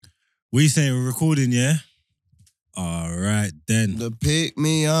What you saying? We're recording, yeah? All right, then. The pick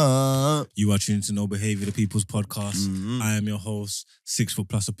me up. You are tuned to No Behavior, the People's Podcast. Mm-hmm. I am your host, 6 foot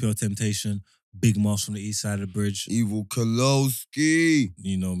plus of pure temptation, Big Moss from the east side of the bridge. Evil Kolowski.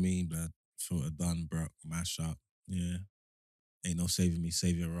 You know me, blood. Filter done, bro. Mash up. Yeah. Ain't no saving me.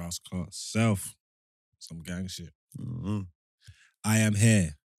 Save your Ross Clark self. Some gang shit. Mm-hmm. I am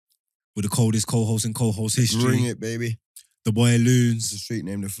here with the coldest co-host in co-host history. Bring it, baby. The boy It's a Loons, street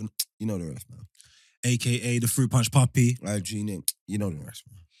name. You know the rest, man. a.k.a. the Fruit Punch Puppy, IG name. You know the rest,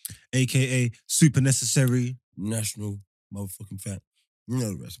 man. a.k.a. Super Necessary, National motherfucking fact. You know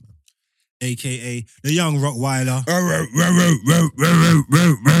the rest, man. a.k.a. the Young Rottweiler,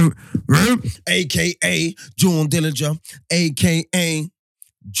 AKA John Dillinger, AKA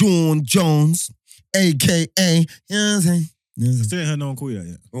John Jones, AKA. You know what I'm saying? Still ain't heard no one call you that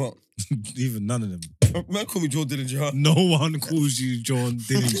yet. What? Even none of them. Man, call me John Dillinger. No one calls you John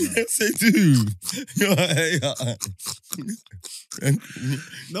Dillinger. Yes, they do.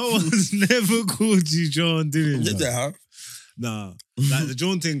 No one's never called you John Yes, they Dillinger. have. Nah, like the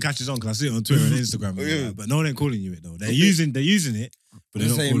John thing catches on because I see it on Twitter and Instagram, and all Yeah. that, but no one ain't calling you it though. They're using it, but they're I'm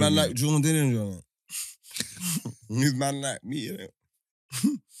not saying calling man you like it. John Dillinger. He's man like me, you know.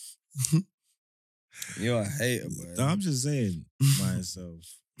 You're a hater, boy. No, I'm just saying myself.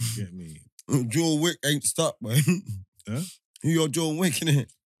 You get me? John Wick ain't stuck, man. Huh? You're John Wick, innit?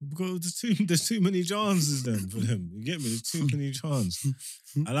 Because there's too many chances then for them. You get me? There's too many chances.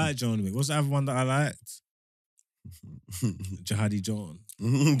 I like John Wick. What's the other one that I liked? Jihadi John.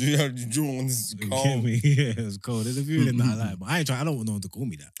 John's You cold. get me? Yeah, it was cold. There's a few of them that I like, but I don't want no one to call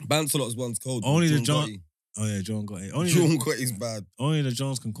me that. Bansalot's one's cold. Only the John John. Oh yeah, John got it. Gotti. John Gotti's bad. Only the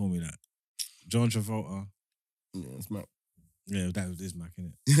Johns can call me that. John Travolta. Yeah, it's Mac. Yeah, that was this Mac,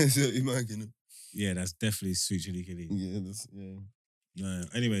 innit? Yeah, so you Mac, innit? Yeah, that's definitely Sweet Chili Kitty. Yeah, that's, yeah. No,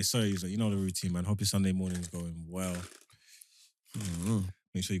 anyway, sorry, you know the routine, man. Hope your Sunday morning's going well. Mm-hmm.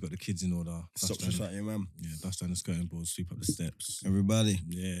 Make sure you got the kids in order. Socks and shut your man. Yeah, dust down the skirting board, sweep up the steps. Everybody.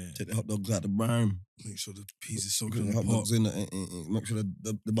 Yeah. Take the hot dogs out the brown. Make sure the peas are Put soaking in the the hot pot. dogs in. Make sure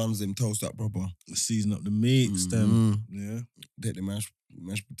the buns them toast up proper. Season up the meats, them. Yeah. Take the mashed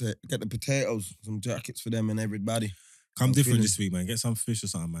potato. Get the potatoes. Some jackets for them and everybody. Come I'm different feeling- this week, man. Get some fish or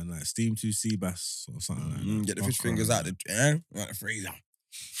something, man. Like steam 2 sea bass or something like that. Get the fish Fuck fingers right. out the freezer.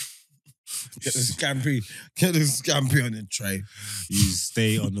 Get the scampi on the tray. You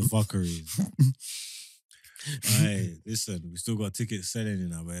stay on the fuckery. Hey, listen, we still got tickets selling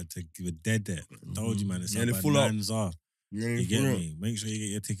in our way. We're dead there. I told you, man. It's Yeah, how they bad full up. mans are. You get me? Make sure you get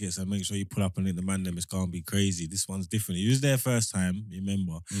your tickets and make sure you pull up and let the man them. It's gonna be crazy. This one's different. You was there first time, you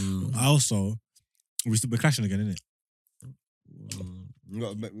remember. Also, we're clashing again, innit? We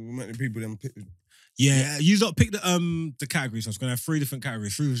met the people them pick. Yeah, you lot pick the categories. So it's gonna have 3 different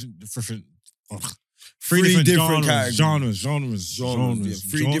categories, three different different genres. Yeah,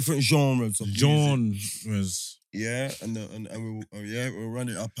 three different genres of music. Genres. Yeah, and we'll run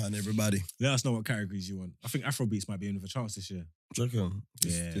it up on everybody. Let us know what categories you want. I think Afrobeats might be in with a chance this year. Do you reckon?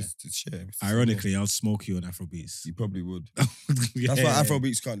 Yeah. Just share. Ironically, I'll smoke you on Afrobeats. You probably would. Yeah. That's why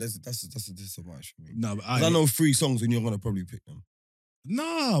Afrobeats can't. That's a disadvantage for me. No, but 'Cause I know 3 songs and you're gonna probably pick them.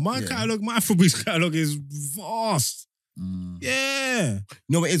 No, my Yeah. catalog, my Afrobeats catalog is vast. Yeah.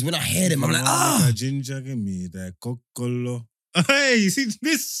 No, it is. When I hear them, I'm like, That ginger, give me that cocolo. Hey, you see,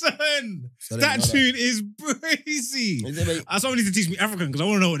 listen, So they that know tune is crazy. Is it, mate? Somebody needs to teach me African because I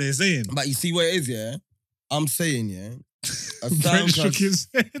want to know what they're saying. But you see what it is, yeah? I'm saying, yeah? A Brent sound shook clash, his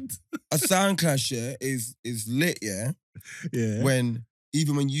head. a sound clash, yeah, is lit, yeah? Yeah.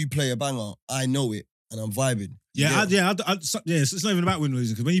 Even when you play a banger, I know it and I'm vibing. Yeah, it's not even about win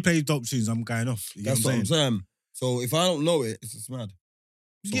losing because when you play dope tunes, I'm going off. You get That's what I'm saying. So if I don't know it, it's just mad.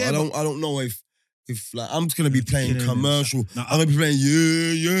 So Yeah, I don't know if like I'm just gonna be playing killing commercial. No, I'm gonna be playing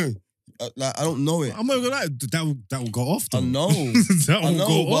yeah. Like I don't know it. I'm not gonna lie, that will go off though. I know. That I will know,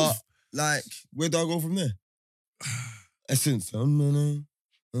 go but off. like where do I go from there? Essence. You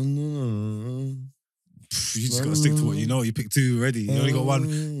just gotta stick to what you know. You picked 2 already. You only got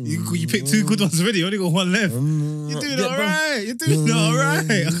one. You picked 2 good ones already. You only got 1 left. You're doing all right. You're doing all right.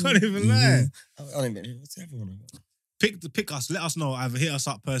 I can't even lie. I don't even. What's the other one? Pick us. Let us know. Either hit us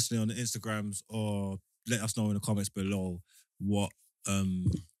up personally on the Instagrams or let us know in the comments below what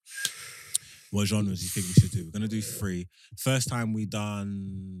genres you think we should do. We're gonna do 3. First time we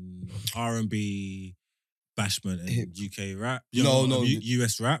done R&B, bashment, and UK rap. No.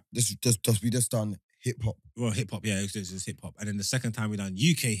 US rap. We just done hip hop. Well, hip hop. Yeah, it's just hip hop. And then the second time we done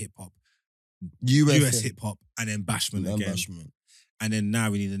UK hip hop, US hip hop, and then bashment and again. bashment. And then now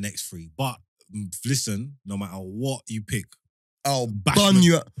we need the next 3. But listen, no matter what you pick, I'll Bashment. bun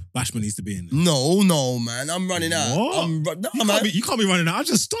you up. Bashment needs to be in there. No, man. I'm running out. What? No, man. You can't be running out. I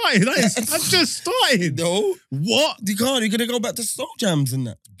just started. I just started. No. What? You can't. You're going to go back to slow jams and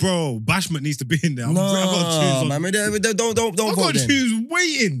that. Bro, Bashment needs to be in there. I've got tunes man. Don't I've got tunes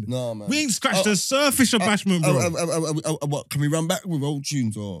waiting. No, man. We ain't scratched the surface of Bashment, bro. What? Can we run back with old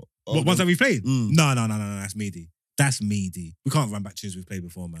tunes or what ones that we played? No. That's meaty. That's meaty. We can't run back tunes we've played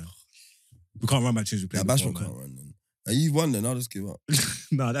before, man. We can't run back tunes we played before, Bashment can't run then. And you've won then, I'll just give up.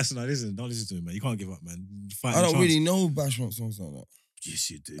 No, listen. Don't listen to him, man. You can't give up, man. I don't really know Bashment songs like that.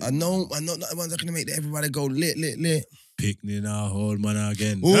 Yes, you do. I know not the ones that can make everybody go lit. Picnic our whole man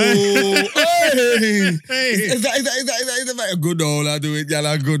again. Oh, hey! Hey! Is that a good old I do it?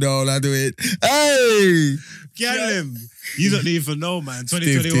 Yeah, good old I do it. Hey! Get him. You don't even know, man.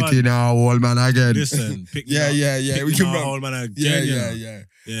 2021. Picnic our old man again. Listen, yeah. We can our run. whole man again.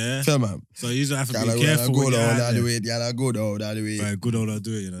 Yeah. Tell man. So you don't have to be careful. Good old I do it. Yeah, good old I do it. Right, good old I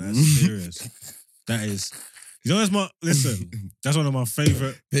do it. You know, that's serious. That is. You know, that's one of my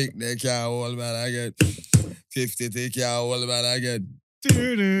favorite. Picnic our old man again. 50 take our old man again.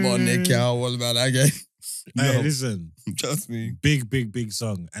 Money our old man again. Hey, listen. Trust me. Big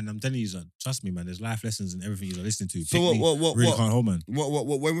song. And I'm telling you, son, trust me, man, there's life lessons in everything you're listening to. So what? Really can't hold, man.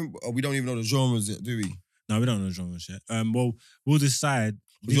 We don't even know the genres yet, do we? No, we don't know the genres yet. Well, we'll decide.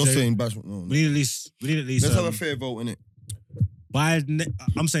 You're saying Bashment. No. We need at least. Let's have a fair vote in it.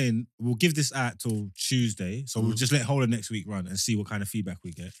 I'm saying we'll give this out till Tuesday, so we'll just let whole of next week run and see what kind of feedback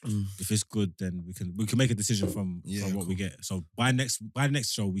we get. If it's good, then we can make a decision from what we get. So by next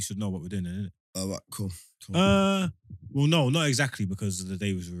show, we should know what we're doing, innit? All right, cool. Well, no, not exactly because of the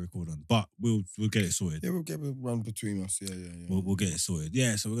day we record on, but we'll get it sorted. Yeah, we'll get a run between us. Yeah. We'll get it sorted.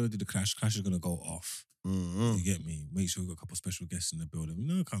 Yeah, so we're gonna do the clash. Clash is gonna go off. Mm-hmm. You get me? Make sure we've got a couple of special guests in the building. We're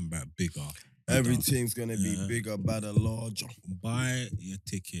gonna come back bigger. Everything's gonna be bigger, better, larger. Buy your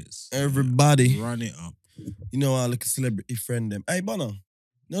tickets. Everybody, run it up. You know I like a celebrity friend. Them. Hey, Bono.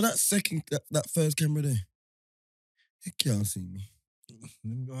 No, that first camera there. You can't see me.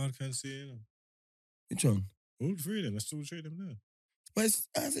 I can't see you. Which one? All three of them. There's still three of them there. But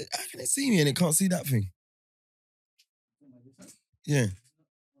how can it see me and it can't see that thing? Yeah.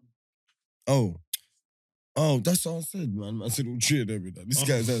 Oh, that's what I said, man. I said all three of them. This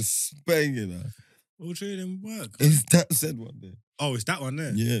guy's a spanging. All three of them work. It's that said one there. Oh, it's that one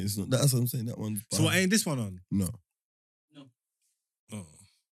there? Yeah, it's not. That's what I'm saying. That one's So what, ain't this one on? No. Oh.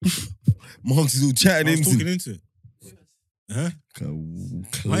 Mark's is all chatting into talking into it. Huh?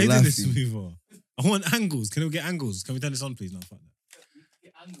 Why are you doing this to me for? I want angles. Can we get angles? Can we turn this on, please? No, fuck that.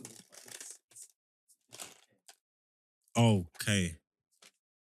 Okay.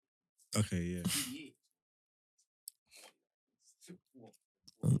 Okay, yeah.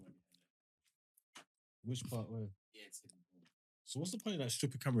 Which part? Where? So what's the point of that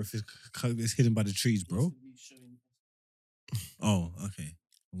stupid camera if it's hidden by the trees, bro? Oh, okay.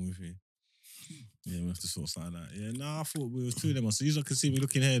 I'm with you. Yeah, we have to sort something out. Yeah, I thought we was two of them. So you can see me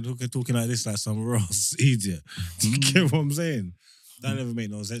looking here, talking like this, like some Ross idiot. Do you get what I'm saying? That never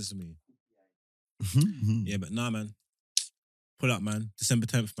make no sense to me. Yeah, but man. Pull up, man. December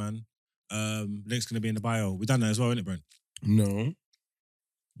 10th, man. Link's gonna be in the bio. We done that as well, innit, Brent? No.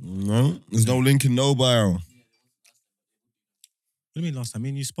 There's no link in no bio. What do you mean last time? Me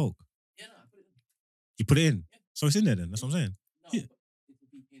and you spoke? Yeah, no, I put it in. You put it in? Yeah. So it's in there then, that's what I'm saying. No, yeah. It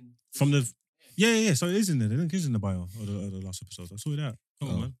will be in. From the... Yeah, so it is in there. The link is in the bio of the last episode. I saw that. Come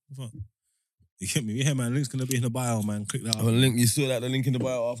on, man. What the fuck? You get me? Yeah, man. Link's going to be in the bio, man. Click that up. You saw that, the link in the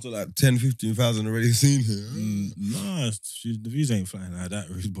bio after like 10, 15,000 already seen here. Nah, the views ain't flying like that,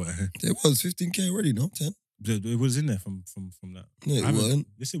 rude boy. It was 15K already, no? 10? It was in there from that. No, it wasn't.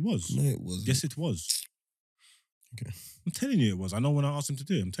 Yes, it was. No, it wasn't. Yes, it was. Okay. I'm telling you it was. I know when I asked him to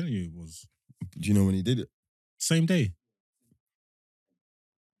do it. I'm telling you it was. Do you know when he did it? Same day.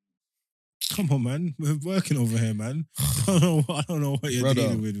 Come on, man. We're working over here, man. I don't know what you're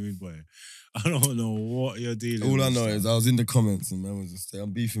dealing with, rude boy. I don't know what you're dealing with. All I know is I was in the comments and man was just saying,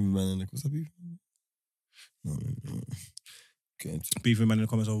 I'm beefing with man in the comments. Was I beefing? No. Beefing with man in the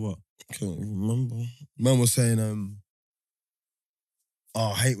comments over what? Can't remember. Man was saying,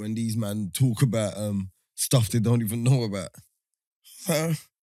 I hate when these man talk about stuff they don't even know about. I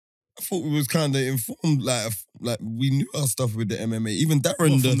thought we was kind of informed, like we knew our stuff with the MMA. Even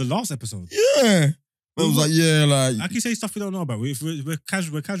Darren... What, from the last episode? Yeah. Man was like, yeah, like... How can you say stuff we don't know about? We're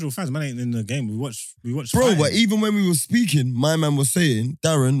casual fans. Man ain't in the game. We watch Bro, fighting. but even when we were speaking, my man was saying,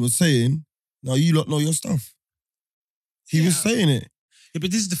 Darren was saying, no, you lot know your stuff. He was saying it. Yeah, but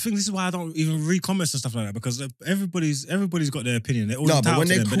this is the thing. This is why I don't even read comments and stuff like that, because everybody's got their opinion. They're all No, but entitled when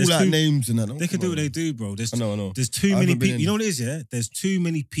to they them, but call there's out too- names and that, they can do what they do, bro. I know. There's too I many haven't been people. in- You know what it is, yeah? There's too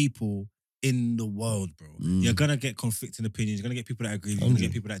many people in the world, bro. Mm. You're gonna get conflicting opinions. You're gonna get people that agree with you. You're gonna get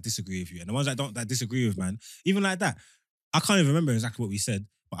 100. people that disagree with you. And the ones that disagree with, man, even like that, I can't even remember exactly what we said.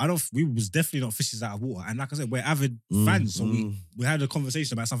 But we was definitely not fishes out of water. And like I said, we're avid fans, so we had a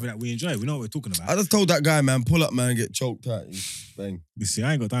conversation about something that we enjoy. We know what we're talking about. I just told that guy, man, pull up, man, get choked out. Bang. You see,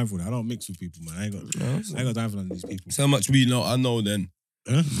 I ain't got time for that. I don't mix with people, man. I ain't got time for none of these people. So much we know, I know then.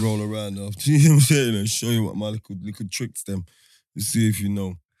 Huh? Roll around after. You know what I'm saying? And show you what my little tricks them. You see if you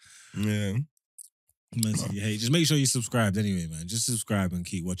know. Yeah. Man, so you hate. Just make sure you subscribed anyway, man. Just subscribe and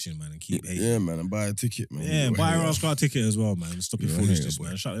keep watching, man, and keep hating. Yeah, man, and buy a ticket, man. Yeah, You're buy a hater. Ross Car ticket as well, man. Stop your You're a foolishness, hater, boy.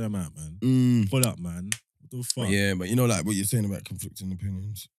 man. Shut them out, man. Pull up, man. What the fuck? Yeah, but you know, like what you're saying about conflicting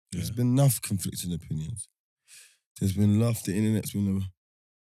opinions. There's Yeah. been enough conflicting opinions. There's been enough. The internet's been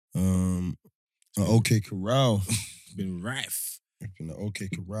an OK Corral. It's been rife. It's been an OK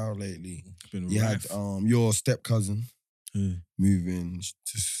Corral lately. It's been You had rife. your step cousin Yeah. moving,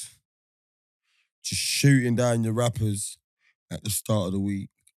 just shooting down your rappers at the start of the week.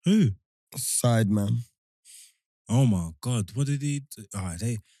 Who? Sideman. Oh my God. What did he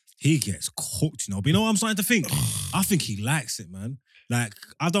do? He gets cooked, you know. But you know what I'm starting to think? I think he likes it, man. Like,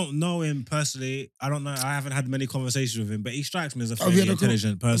 I don't know him personally. I don't know. I haven't had many conversations with him, but he strikes me as a Have you fairly had a con-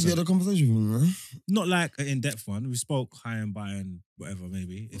 intelligent We person. had a conversation with him, man. Not like an in-depth one. We spoke high and by and whatever,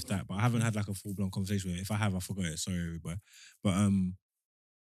 maybe, if that. But I haven't had like a full-blown conversation with him. If I have, I forgot it. Sorry, everybody. But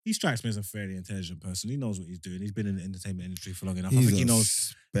he strikes me as a fairly intelligent person. He knows what he's doing. He's been in the entertainment industry for long enough. I think he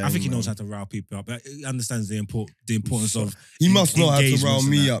knows. I think he knows how to rile people up. He understands the importance of. He must know how to engagements rile and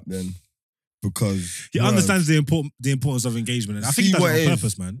me that. up then, because He understands the importance of engagement. And I think he See does what it it on is?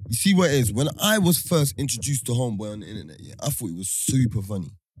 purpose, man. You see what it is? When I was first introduced to Homeboy on the internet, yeah, I thought he was super funny.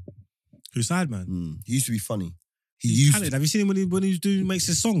 Who's side, man? He used to be funny. He's used talented. Have you seen him when he makes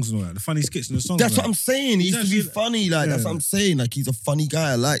his songs and all that? The funny skits and the songs. That's and what I'm saying. He He's used to be actually- funny. Like, that's Yeah. what I'm saying. Like, he's a funny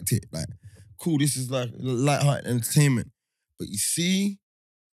guy. I liked it. Like, cool, this is like light-hearted entertainment. But you see,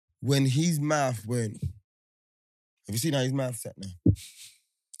 when his mouth went, have you seen how his mouth sat now?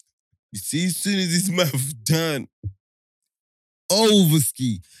 You see, as soon as his mouth turned over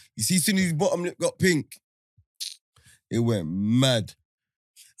ski, you see, as soon as his bottom lip got pink, it went mad.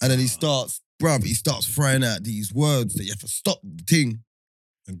 And then he starts throwing out these words that you have to stop the thing.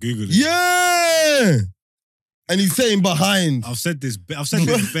 And Google it. Yeah! And he's saying behind. I've said this bare times.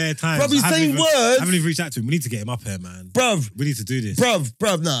 Bruv, he's I haven't saying even- words. I haven't even reached out to him. We need to get him up here, man. Bruv, We need to do this.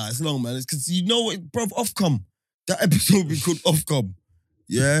 bruv, nah, it's long, man. It's because you know what, bruv, Ofcom. That episode will be called Ofcom.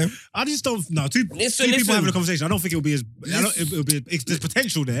 Yeah? I just don't. No, two Listen. people having a conversation. I don't think it'll be as. There's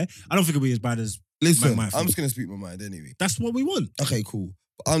potential there. I don't think it'll be as bad as. Listen, My I'm fault. just going to speak my mind anyway. That's what we want. Okay, cool.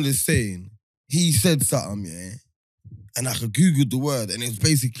 But I'm just saying, he said something, yeah? And I could Google the word and it was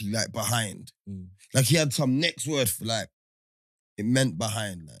basically like behind. Mm. Like he had some next word for like, it meant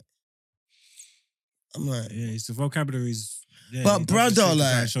behind. Like, I'm like, Yeah, it's the vocabularies. Yeah, but he does brother, just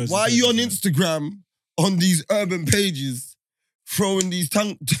like, shows his why are you on intelligence, Instagram on these urban pages throwing these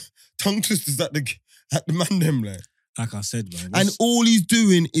tongue twisters at the man them, like? Like I said, man. And all he's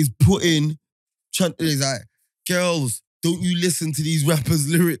doing is putting, he's like, girls, don't you listen to these rappers'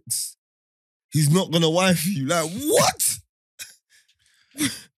 lyrics. He's not gonna wife you. Like, what?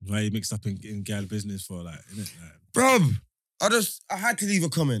 Why he mixed up in gal business for like, innit? Like, Bruv, I had to leave a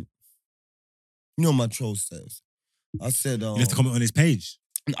comment. You know my troll says. I said, you have to comment on his page.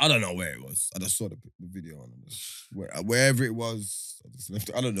 I don't know where it was. I just saw the video and wherever it was, I just left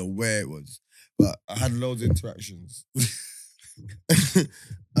it. I don't know where it was. But I had loads of interactions.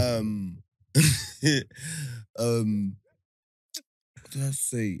 What did I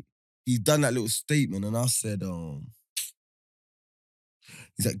say? He's done that little statement and I said,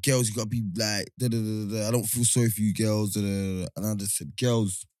 he's like, girls, you gotta be like, da, da, da, da, da. I don't feel sorry for you girls. Da, da, da, da. And I just said,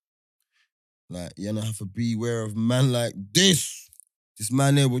 girls, like, you don't have to beware of man like this. This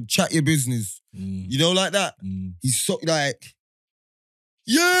man there will chat your business. You know, like that. He's so like,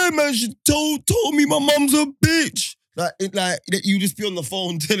 yeah, man, she told me my mum's a bitch. Like, that you just be on the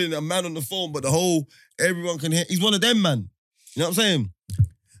phone telling a man on the phone, but everyone can hear. He's one of them, man. You know what I'm saying?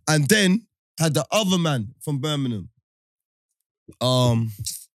 And then had the other man from Birmingham. The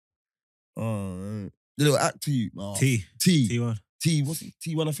little actor you. T1. What's it?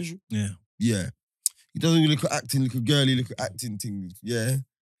 T1 official? Yeah. Yeah. He doesn't really look at acting, look at girly, look at acting things. Yeah.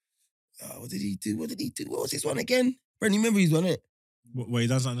 What did he do? What was this one again? Brent, you remember he's done it? What, he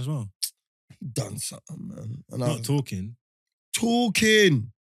done something as well? He done something, man. And Not talking.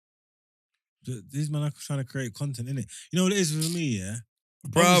 Talking. These men are trying to create content, innit? You know what it is with me, yeah?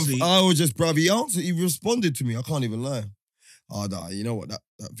 Obviously- Bruv, I was just, bruv, he answered, he responded to me. I can't even lie. Oh, nah, you know what? That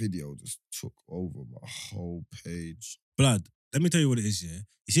video just took over my whole page. Blood, let me tell you what it is, yeah?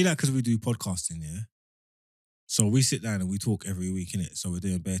 You see that because we do podcasting, yeah? So we sit down and we talk every week, innit? So we're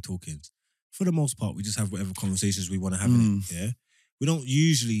doing bare talkings. For the most part, we just have whatever conversations we want to have, innit? Yeah? We don't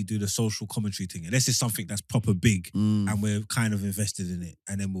usually do the social commentary thing unless it's something that's proper big and we're kind of invested in it,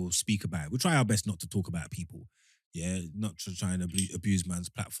 and then we'll speak about it. We try our best not to talk about people, yeah, not to try and abuse man's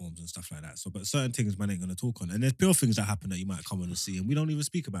platforms and stuff like that. So, but certain things man ain't gonna talk on, and there's pure things that happen that you might come on and see, and we don't even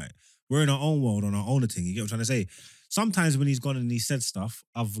speak about it. We're in our own world on our own thing. You get what I'm trying to say? Sometimes when he's gone and he said stuff,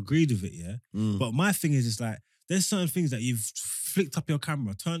 I've agreed with it, yeah. But my thing is, it's like there's certain things that you've flicked up your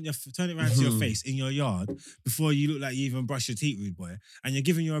camera, turn it around to your face in your yard before you look like you even brush your teeth, rude boy, and you're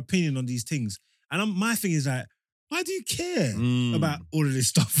giving your opinion on these things. And my thing is like, why do you care about all of this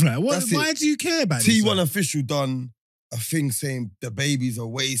stuff? Like, why do you care about this? T1 official done a thing saying the baby's a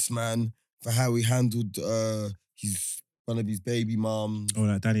waste man for how he handled one of his baby mum. Oh,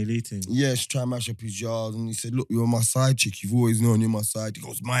 like Danny Lee thing. Yeah, she tried to mash up his yard, and he said, "Look, you're my side chick. You've always known you're my side." He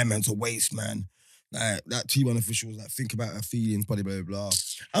goes, "My man's a waste man." Like, that T1 official was like, think about her feelings, blah, blah, blah.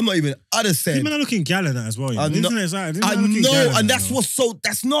 I'm not even, I'd have said... You men are looking gal in that as well. I know, and that's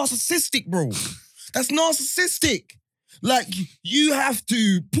narcissistic, bro. That's narcissistic. Like, you have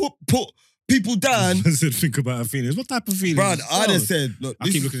to put people down. I said, think about her feelings. What type of feelings? Bro, I'd have said, look... I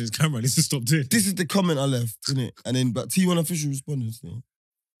keep looking at his camera, I need to stop doing this is the comment I left, innit? And then, but T1 official responded, so...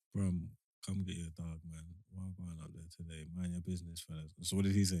 Bro, come get your dog, man. Why am I up there today? Mind your business, fellas. So what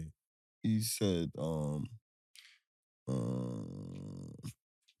did he say? He said,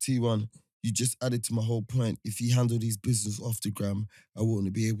 T1, you just added to my whole point. If he handled his business off the gram, I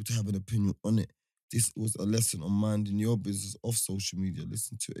wouldn't be able to have an opinion on it. This was a lesson on minding your business off social media.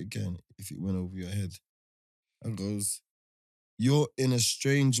 Listen to it again if it went over your head. And goes, you're in a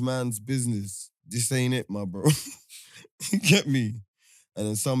strange man's business. This ain't it, my bro. You get me? And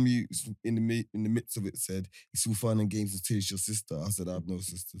then some you in the midst of it said, it's all fun and games until it's your sister. I said, I have no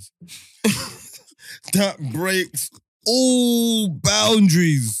sisters. That breaks all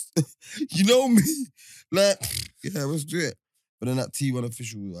boundaries. You know me? Like, yeah, let's do it. But then that T1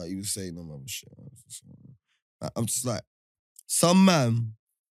 official, like, he was saying, no, man, shit. I'm just like, some man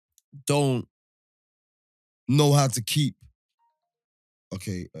don't know how to keep.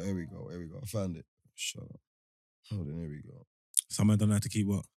 Okay, here we go. I found it. Shut up. Hold on, here we go. Some men don't know how to keep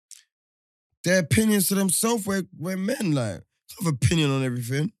what? Their opinions to themselves. We're men, like, have opinion on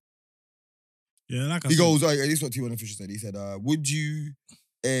everything. Yeah, like I said. He goes, this is what T1 official said. He said, would you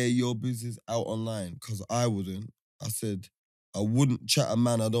air your business out online? Because I wouldn't. I said, I wouldn't chat a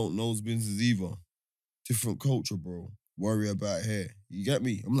man I don't know's business either. Different culture, bro. Worry about hair. You get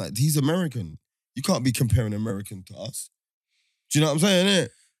me? I'm like, he's American. You can't be comparing American to us. Do you know what I'm saying, innit?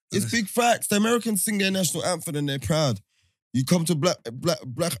 It's big facts. The Americans sing their national anthem and they're proud. You come to black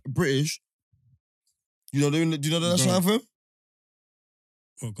British, do you know the national anthem?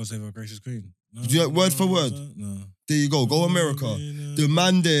 What, God Save Our Gracious Queen? No, do you like word for word? No. There you go. Go America. The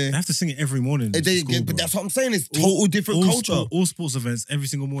man there. They have to sing it every morning. But that's what I'm saying. It's total different culture. All sports events every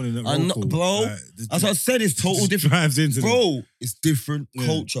single morning at roll call. Bro, as I said, it's total different. Drives into bro, it's different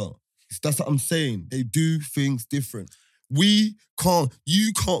culture. That's what I'm saying. They do things different. You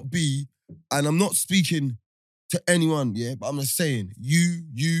can't be, and I'm not speaking to anyone, yeah, but I'm just saying, you,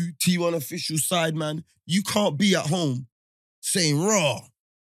 T1 official side man, you can't be at home saying raw.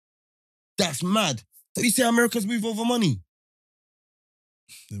 That's mad. Don't you say Americans move over money?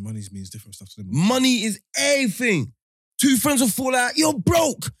 The money means different stuff to them. Money is everything. Two friends will fall out, you're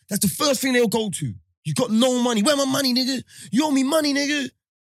broke. That's the first thing they'll go to. You got no money. Where my money, nigga? You owe me money, nigga.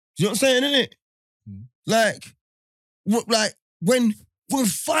 You know what I'm saying, innit? Like when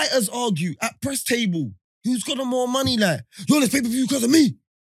fighters argue at press table, who's got more money, like? Yo, let's pay per view because of me.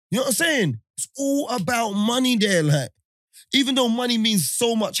 You know what I'm saying? It's all about money there, like. Even though money means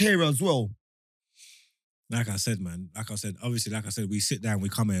so much here as well. Like I said, obviously, we sit down, we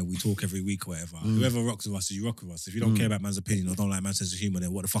come here, we talk every week or whatever. Whoever rocks with us, you rock with us. If you don't care about man's opinion or don't like man's sense of humour,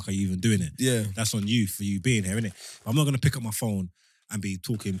 then what the fuck are you even doing it? Yeah. That's on you for you being here, innit? I'm not going to pick up my phone and be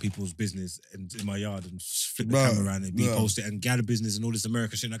talking people's business in my yard and flip the camera around and be posted and gather business and all this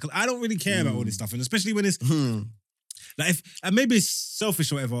American shit. Because I don't really care about all this stuff. And especially when it's... Like and maybe it's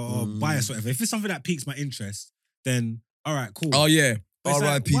selfish or whatever, or biased or whatever. If it's something that piques my interest, then all right, cool. Oh, yeah.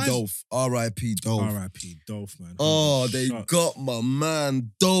 R.I.P. Dolph. R.I.P. Dolph. R.I.P. Dolph, man. Oh, they got my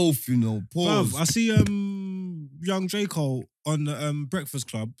man Dolph, you know. Pause. Bruv, I see young J. Cole on the Breakfast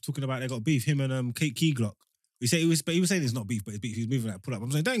Club talking about they got beef, him and Kate Key Glock. He was saying it's not beef, but it's beef. He's moving like pull up.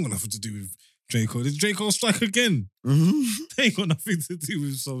 I'm saying that ain't got nothing to do with Draco. Did Draco strike again? Mhm. They ain't got nothing to do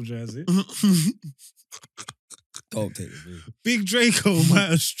with Soldier, has it? Don't take it, bro. Big Draco might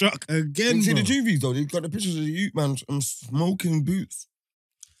have struck again, You see bro. the Juvies though? They got the pictures of the youth man smoking boots.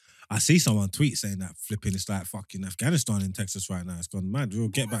 I see someone tweet saying that flipping it's like fucking Afghanistan in Texas right now. It's gone mad. Real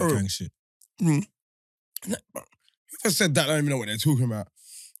get back Bro. gang shit. Whoever said that, I don't even know what they're talking about.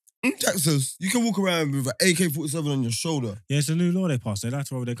 In Texas, you can walk around with an AK-47 on your shoulder. Yeah, it's a new law they passed. They like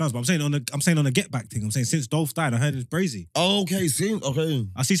to roll their guns. But I'm saying on the get back thing. I'm saying since Dolph died, I heard it's brazy. Oh, okay, see? Okay.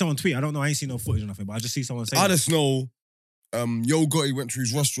 I see someone tweet. I don't know. I ain't seen no footage or nothing, but I just see someone say I that. just know Yo Gotti went to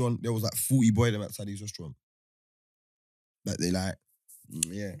his restaurant. There was like 40 boy them outside his restaurant. Like they like,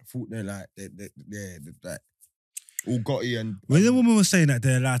 yeah, they're like, they're like, all Gotti and... When the woman was saying that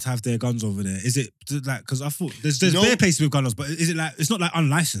they're allowed to have their guns over there, is it like, because I thought there's bare places with guns, but is it like, it's not like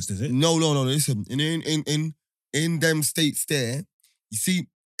unlicensed, is it? No, listen, in them states there, you see,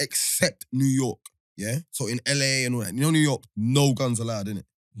 except New York, yeah? So in LA and all that, you know New York, no guns allowed, innit?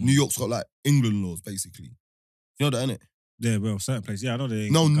 New York's got like England laws, basically. You know that, innit? Yeah, well, certain places. Yeah, I know they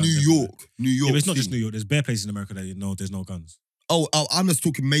ain't No, got guns New everywhere. York. New York. Yeah, but it's not just City. New York. There's bare places in America that you know there's no guns. Oh, I'm just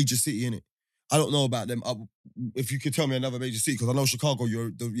talking major city, innit? I don't know about them. If you could tell me another major city, because I know Chicago,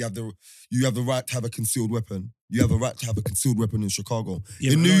 you have the right to have a concealed weapon. You have a right to have a concealed weapon in Chicago.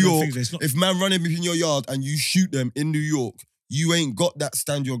 Yeah, in but a New lot of them York, things, it's not- if man running in your yard and you shoot them in New York, you ain't got that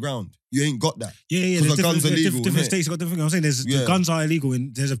stand your ground. You ain't got that. Yeah, 'Cause there's the guns are legal, different innit? states got different things. I'm saying there's the guns are illegal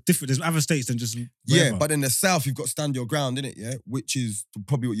in there's other states than just wherever. Yeah, but in the South, you've got stand your ground, innit? Yeah, which is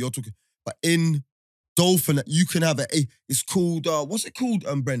probably what you're talking. But in Dolphin, you can have it's called, what's it called,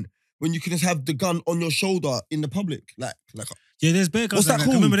 Brent? When you can just have the gun on your shoulder in the public, like yeah, there's bare guns. What's that like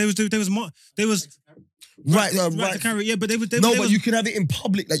called? Remember, they was right to carry. Yeah, but they no, was, but you can have it in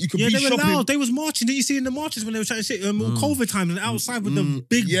public, like you could yeah, be they were shopping. loud. They was marching. Did you see in the marches when they were trying to sit COVID times and outside with the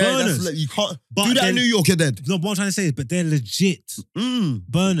big yeah, burners? you can't But do that in then- New York. You're dead. No, what I'm trying to say is, but they're legit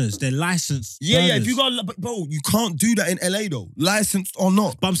burners. They're licensed. Yeah, burners. if you got, but bro, you can't do that in LA though, licensed or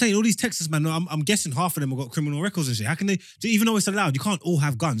not. But I'm saying all these Texas man, I'm guessing half of them have got criminal records and shit. How can they? Even though it's allowed, you can't all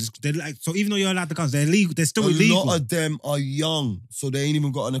have guns. They're like, so even though you're allowed the guns, they're illegal. They're still A illegal. lot of them are young, so they ain't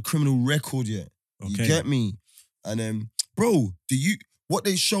even got a criminal record yet. You Okay. get me? And bro, what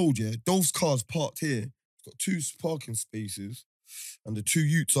they showed, yeah, those cars parked here. It's got 2 parking spaces, and the 2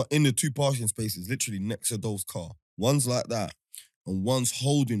 utes are in the 2 parking spaces, literally next to those car. One's like that, and one's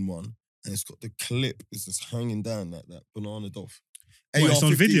holding one, and it's got the clip is just hanging down like that. Banana Dolph. What, it's on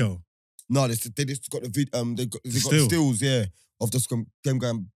AR-15. video. No, they just got the they got Still. stills, yeah, of just them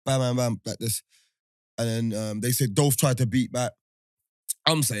going bam, bam, bam, like this. And then they said Dolph tried to beat back.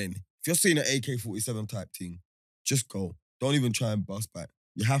 I'm saying, if you're seeing an AK-47 type thing, just go. Don't even try and bust back.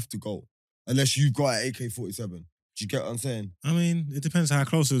 You have to go. Unless you've got an AK-47. Do you get what I'm saying? I mean, it depends how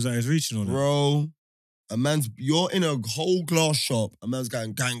close it was at his reaching or not. Bro, you're in a whole glass shop, a man's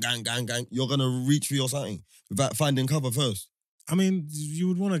going gang, gang, gang, gang. You're going to reach for your something without finding cover first. I mean, you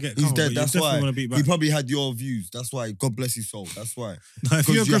would want to get He's cover, dead, but that's you definitely why. want to beat back. He probably had your views. That's why. God bless his soul. That's why. No, if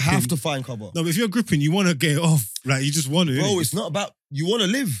you're Because you gripping, have to find cover. no, but if you're gripping, you want to get it off. Like, you just want to. Bro, innit? it's not about, you want to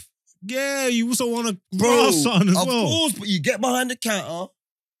live. Yeah, you also want to Bro, grasp something as of well. course, but you get behind the counter.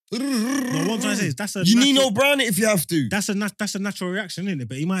 No, what I'm trying to say is that's a You natural, Nino Brown it if you have to. that's a natural reaction, isn't it?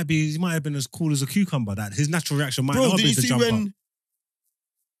 But he might have been as cool as a cucumber. That his natural reaction might Bro, not did be you to see jump up. when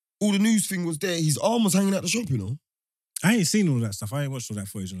all the news thing was there, his arm was hanging out the shop, you know? I ain't seen all that stuff. I ain't watched all that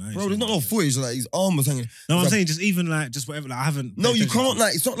footage. And I ain't Bro, seen there's not all no that shit. footage, like his arm was hanging. No, I'm Like- saying just even like just whatever. Like, I haven't. No, paid you attention can't, to it.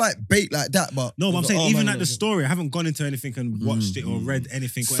 like, it's not like bait like that, but. No, but I'm there's saying an arm even hanging like out the shop. story, I haven't gone into anything and watched it or read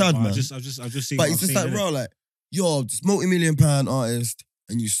anything. Sad, Whatever. man. I've just seen. But what it's I've just seen, like, innit? bro, like, you're this multi-million-pound artist,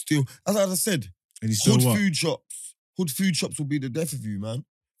 and you still, as I said, And you still hood what? food shops will be the death of you, man.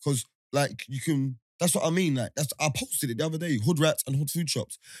 Because, like, you can, that's what I mean. Like, I posted it the other day, hood rats and hood food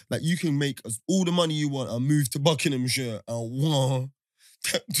shops. Like, you can make all the money you want and move to Buckinghamshire and want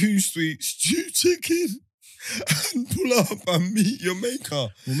that 2 sweet stew chicken and pull up and meet your maker.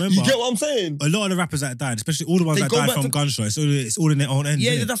 Remember, You get what I'm saying? a lot of the rappers that died, especially all the ones They that go died back from to- gunshot, it's all in their own ends.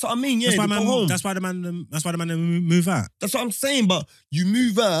 Yeah, innit? that's what I mean. Yeah, that's why they go home. That's why the man move out. That's what I'm saying. But you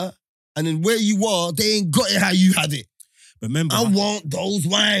move out, and then where you are, they ain't got it how you had it. But remember, I want those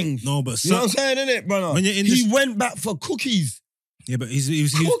wangs. no, but You know what I'm saying, innit, brother? When you're in he this- went back for cookies. yeah, but he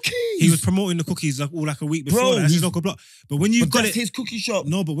was promoting the cookies like a week before. Bro, That's his he's- local block. But when you've But got that's it, his cookie shop.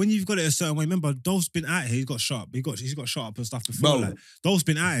 no, but when you've got it a certain way, remember, Dolph's been out here. He's got shot. He's got shot up and stuff before. Bro. Like, Dolph's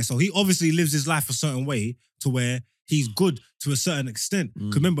been out here, so he obviously lives his life a certain way to where he's good. to a certain extent. Mm.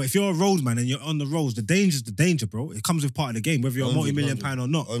 Because remember, if you're a roadman and you're on the roads, the danger's the danger, bro. It comes with part of the game, whether you're a 100, multi-million pound or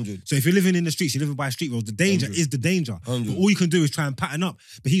not. 100. So if you're living in the streets, you're living by street roads, the danger 100. is the danger. 100. But all you can do is try and pattern up.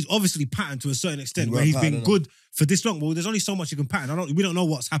 But he's obviously patterned to a certain extent He where weren't he's been patterned good for this long. Well, there's only so much you can pattern. We don't know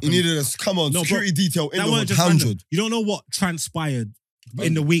what's He happened. needed us. Come on, No, bro, security detail in that the weren't hood, just random. 100. You don't know what transpired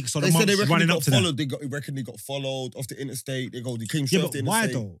in the weeks or the They said they months reckon running they up got to that. followed. They reckon they got followed off the interstate. They came Yeah, straight off but the why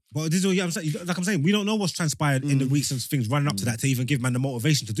interstate. though? But this is what I'm saying. Like I'm saying, we don't know what's transpired in the weeks and things running up to that to even give man the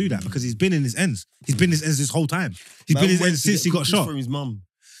motivation to do that because he's been in his ends. He's been in his ends this whole time. He's been in his went ends to since get he got cookies shot. from his mum.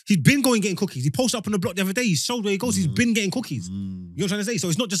 He's been going getting cookies. He posted up on the block the other day. He showed where he goes. He's been getting cookies. You know what I'm trying to say? So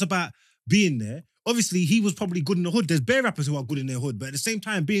it's not just about being there. Obviously, he was probably good in the hood. There's bare rappers who are good in their hood, but at the same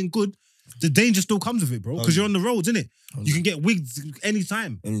time, being good, the danger still comes with it, bro. Because you're on the roads, innit? You can get wigged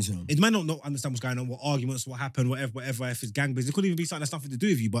anytime. Anytime. It might not understand what's going on, what arguments, what happened, whatever, if it's gang business. It could even be something that's nothing to do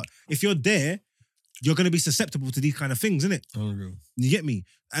with you. But if you're there, you're going to be susceptible to these kind of things, innit? You get me?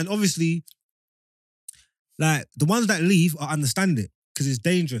 And obviously, like, the ones that leave, I understand it. Because it's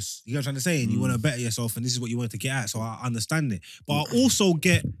dangerous. You know what I'm trying to say? And you want to better yourself, and this is what you want to get at. So I understand it. But I also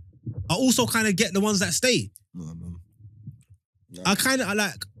kind of get the ones that stay. No, man. No. I kind of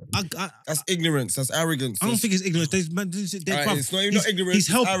That's ignorance. That's arrogance. I don't think it's ignorance. Alright, it's not even not ignorance.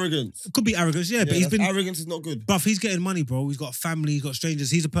 He's It's arrogance. It could be arrogance, yeah, but he's been. Arrogance is not good. Bruv, he's getting money, bro. He's got family, he's got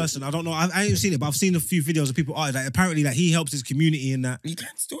strangers. He's a person. I don't know. I ain't even seen it, but I've seen a few videos of people. Like, apparently, like he helps his community in that. You can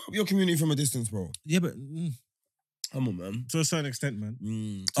still help your community from a distance, bro. Yeah, but Come on, man. to a certain extent, man.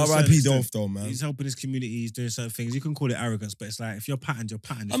 To a certain R.I.P. extent. Dolph, though, man. He's helping his community. He's doing certain things. You can call it arrogance, but it's like if you're patterned, you're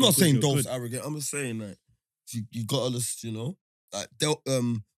patterned. If I'm you're not good, saying you're Dolph's good. arrogant. I'm just saying, like, you gotta listen, you know? Like,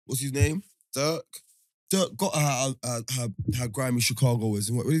 what's his name? Dirk. Dirk got how grimy Chicago is.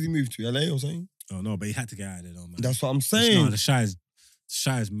 And where did he move to? LA or something? Oh no, but he had to get out of there, though, man. That's what I'm saying. No, the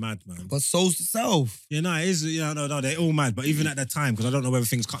Shy is mad, man. But so's the South. Yeah, no, it is. Yeah, no, they're all mad. But even at that time, because I don't know whether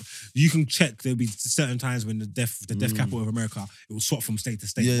things. You can check. There'll be certain times when the death capital of America, it will swap from state to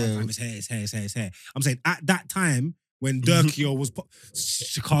state. Yeah. One time it's hair. I'm saying at that time when Durkio was,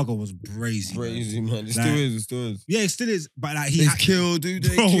 Chicago was brazy. Crazy, man. It Like- still is. Yeah, it still is. But like he They had, killed, dude.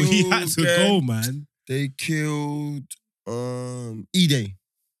 They bro, killed. he had to gang. go, man. They killed E-Day.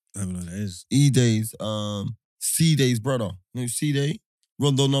 I don't know what that is. E-Day's C-Day's brother. You know C-Day?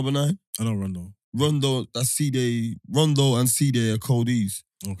 Rondo number 9? I know Rondo. Rondo, that's C-Day. Rondo and C-Day are Cody's.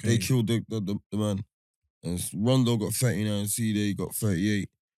 Okay. They killed the man. And Rondo got 39, C-Day got 38.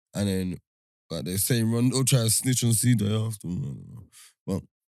 And then, but they're saying Rondo tried to snitch on C-Day after. I don't know. But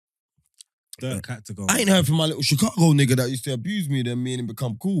Dirk had to go. I ain't heard from my little Chicago nigga that used to abuse me, then me and him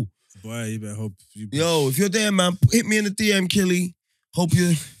become cool. Boy, you better hope. Yo, if you're there, man, hit me in the DM, Killy. Hope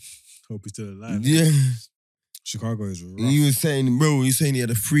you. Hope he's still alive. Yeah. Chicago is rough. He was saying he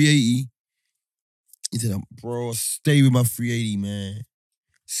had a 380. He said, bro, stay with my 380, man.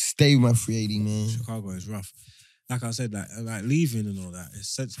 Stay with my 380, man. Chicago is rough. Like I said, like leaving and all that,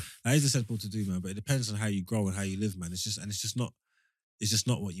 that is sensible to do, man. But it depends on how you grow and how you live, man. It's just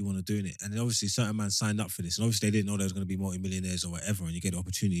not what you want to do in it. And obviously, certain man signed up for this, and obviously they didn't know there was going to be multi-millionaires or whatever, and you get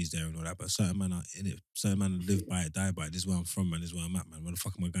opportunities there and all that. But certain man are in it. Certain man live by it, die by it. This is where I'm from, man. This is where I'm at, man. Where the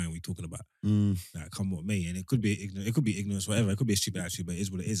fuck am I going? What are you talking about? Like, come what may. And it could be ignorant. It could be ignorance, whatever. It could be a stupid attitude, but it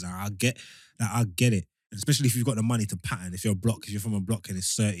is what it is. I get it. And especially if you've got the money to pattern. If you're from a block and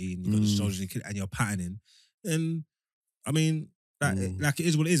it's 30 and you've got the soldiers and you're patterning, then I mean, like it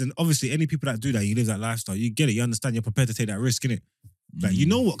is what it is. And obviously, any people that do that, you live that lifestyle, you get it. You understand. You're prepared to take that risk, innit? Like, you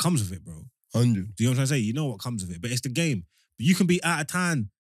know what comes with it, bro. 100. Do you know what I'm trying to say? You know what comes with it. But it's the game. But you can be out of town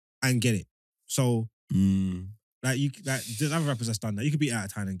and get it. So, there's other rappers that's done that. You could be out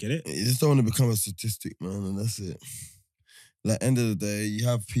of town and get it. You just don't want to become a statistic, man, and that's it. Like, end of the day, you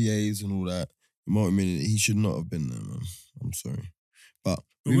have PAs and all that. Multi-million, he should not have been there, man. I'm sorry. But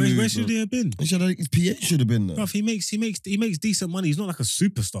where should he have been? His PA should have been there. Bro, he makes decent money. He's not like a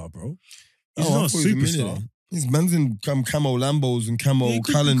superstar, bro. He's I not a thought he was a superstar. millionaire. His man's in camo Lambos and camo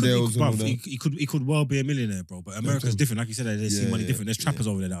Callendales and all that. He could well be a millionaire, bro. But America's different. Like you said, they see money different. There's trappers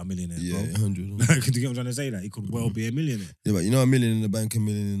over there that are millionaires, bro. 100. Like, do you get what I'm trying to say? That he could well be a millionaire. Yeah, but you know, $1 million in the bank, $1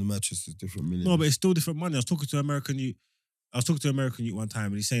 million in the mattress is different million. No, but it's still different money. I was talking to American youth one time,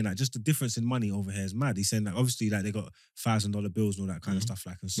 and he's saying like just the difference in money over here is mad. He's saying that obviously like they got $1,000 bills and all that kind of stuff.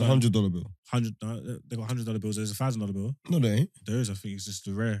 Like, and the $100 bill. They got $100 bills. There's a $1,000 bill. No, they ain't. There is. I think it's just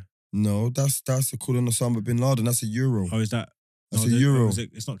the rare. No, that's according to Osama bin Laden. That's a euro. Oh, is that? That's a euro.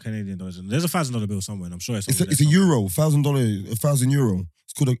 It's not Canadian dollars. There's a $1,000 bill somewhere, and I'm sure it's a euro. $1,000, 1,000 euro.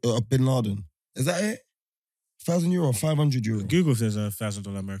 It's called a bin Laden. Is that it? 1,000 euro, 500 euro. Google if there's a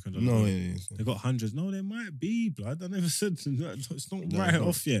 $1,000 American dollar. No, bill. They got hundreds. No, there might be, blood. I never said it's not right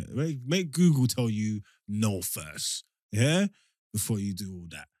off yet. Make Google tell you no first. yeah, before you do all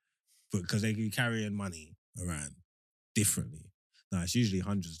that. But because they be carrying money around differently. No, it's usually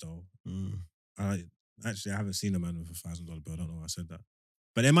hundreds though. I haven't seen a man with $1,000 bill. I don't know why I said that.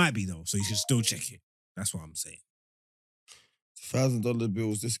 But there might be though, so you should still check it. That's what I'm saying. $1,000 bill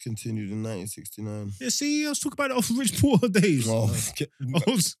was discontinued in 1969. Yeah, see, I was talking about the old Rich Porter days. Oh,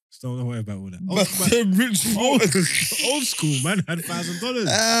 Don't worry about all that. man said Rich Porter. Old school, man, had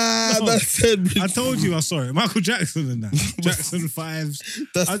 $1,000. Man said Rich I told you I saw it. Michael Jackson and that. Jackson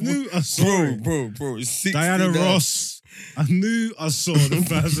 5s. I knew I saw it. Bro. It's 69. Diana Ross. I knew I saw the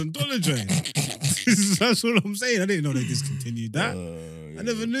 $1,000 joint. That's what I'm saying. I didn't know they discontinued that. I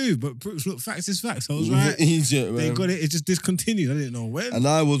never knew, but look, facts is facts. I was right. Egypt, They man. got it. It just discontinued. I didn't know when. And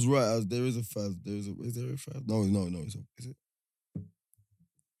I was right. There is a faz. Is there a faz? No. Is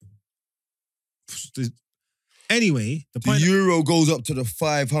it? Anyway, the The point. euro goes up to the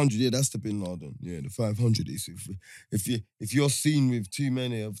 500. Yeah, that's the Bin Laden. Yeah, the 500 is if you're seen with too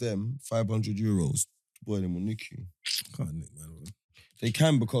many of them, 500 euros, boy, them will nick you. Can't nick, man. They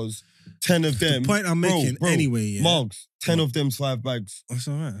can because 10 of them. The point I'm making, anyway, yeah. Marks, 10 of them's 5 bags. That's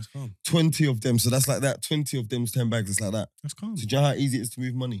all right. That's calm. 20 of them, so that's like that. 20 of them's 10 bags. It's like that. That's calm. So do you know how easy it is to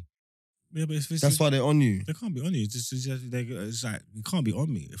move money? Yeah, but That's why they're on you. They can't be on you. It's like you can't be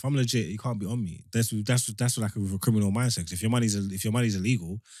on me. If I'm legit, you can't be on me. That's like with a criminal mindset. If your money's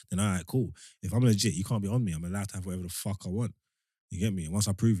illegal, then all right, cool. If I'm legit, you can't be on me. I'm allowed to have whatever the fuck I want. You get me? And once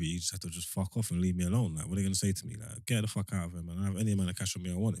I prove it, you just have to just fuck off and leave me alone. Like, what are they gonna say to me? Like, get the fuck out of it, man. I have any amount of cash on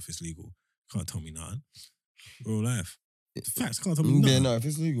me I want if it's legal. You can't tell me nothing. Real life. Facts, can't tell me nothing. Yeah, no, if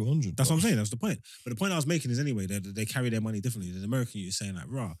it's legal, 100. That's what I'm saying. That's the point. But the point I was making is anyway, they carry their money differently. The American you're saying like,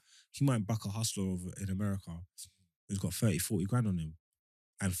 rah, he might buck a hustler over in America who's got 30, 40 grand on him.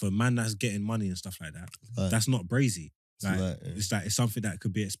 And for a man that's getting money and stuff like that, that's not brazy. It's something that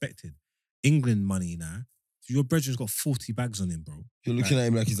could be expected. England money now, your brethren's got 40 bags on him, bro. You're looking at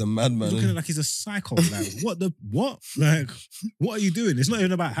him like he's a madman. You're looking at him like he's a psycho. Like, what? Like, what are you doing? It's not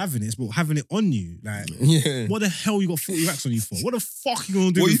even about having it, it's about having it on you. Like, what the hell you got 40 racks on you for? What the fuck you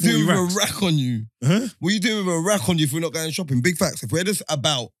gonna do with 40 racks? What are you doing with a rack on you? Huh? What are you doing with a rack on you if we're not going shopping? Big facts. If we're just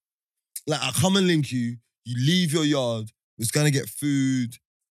about, like, I come and link you, you leave your yard, we're just gonna get food,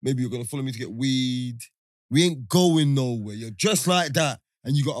 maybe you're gonna follow me to get weed. We ain't going nowhere. You're just like that,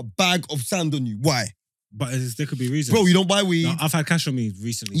 and you got a bag of sand on you. Why? But there could be reasons. Bro, you don't buy weed. No, I've had cash on me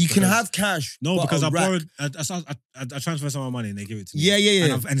recently. You can have cash. No, because I rack. borrowed, I transferred some of my money and they give it to me.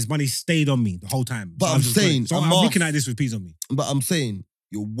 Yeah. And his money stayed on me the whole time. But So I'm saying, so I'm looking at this with peas on me. But I'm saying,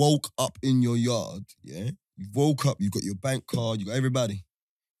 you woke up in your yard, yeah? You woke up, you got your bank card, you got everybody,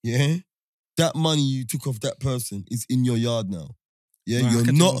 yeah? That money you took off that person is in your yard now. Yeah, Right, I you're kept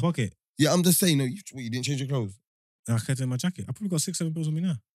it in not. my pocket. Yeah, I'm just saying, no, you didn't change your clothes. I kept it in my jacket. I probably got 6, 7 bills on me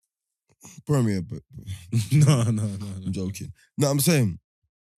now. Bro, me, but No. I'm joking. No, I'm saying,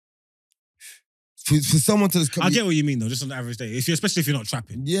 for someone to just come. I get what you mean though, just on the average day. Especially if you're not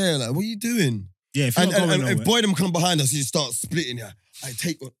trapping. Yeah, like, what are you doing? Yeah, if you're not going and nowhere. if boy them come behind us, you start splitting. Yeah, I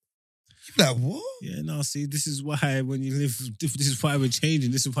take one. You be like, what? Yeah, no, see, this is why when you live, this is why we're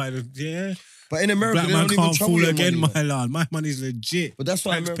changing. This is why, yeah. But in America, Black they man don't even can't trouble fool your again, money, my lord. My money's legit. But that's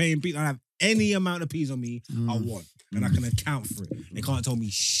why Tax paying beat. I have any amount of peas on me I want. And I can account for it. They can't tell me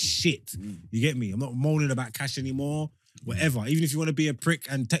shit. You get me? I'm not moaning about cash anymore. Whatever. Even if you want to be a prick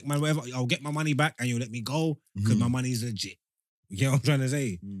and take my whatever, I'll get my money back and you'll let me go because my money's legit. You get what I'm trying to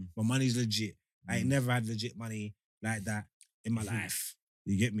say? My money's legit. I ain't never had legit money like that in my life.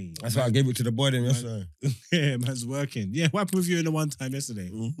 You get me? That's why I gave it to the boy then yesterday. Yeah, man's working. Yeah, what happened with you in the one time yesterday?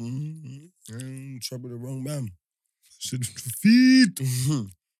 Trouble the wrong man. Should feed.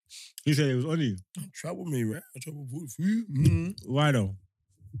 He said it was on you. Trouble me, right? Trouble for you. Why though?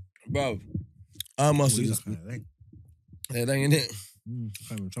 Bro, I must have just. Yeah, that ain't it.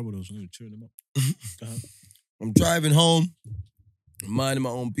 I'm in trouble though, so I'm cheering them up. I'm driving home, minding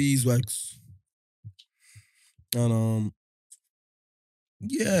my own beeswax. And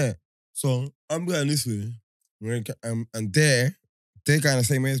yeah. So I'm going this way. And they're going the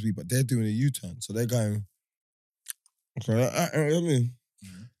same way as me, but they're doing a U-turn. So they're going. Okay, I mean.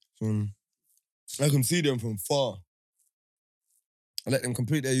 I can see them from far. I let them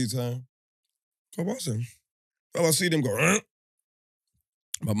complete their U-turn. Go past them. I see them go,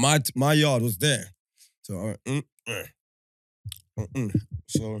 but my yard was there. So I went,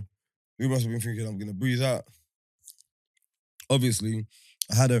 So we must have been thinking I'm gonna breeze out. Obviously,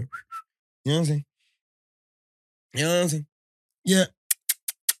 I had a, you know what I'm saying? You know what I'm saying? Yeah.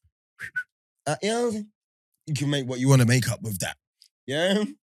 You know what I'm saying? You can make what you want to make up with that. Yeah?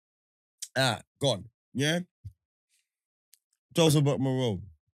 Gone. Yeah? Joseph Buckman Road.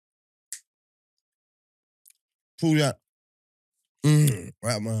 Pull that.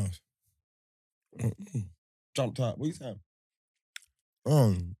 Right at my house. Jumped out. What you saying?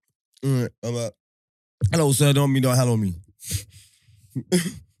 I'm like, hello, sir. Don't howl on me.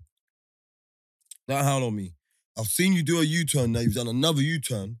 Don't howl on me. I've seen you do a U-turn. Now you've done another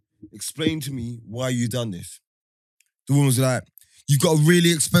U-turn. Explain to me why you've done this. The woman's like, you've got a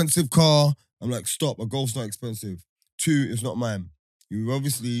really expensive car. I'm like, stop. A Golf's not expensive. 2, it's not mine. You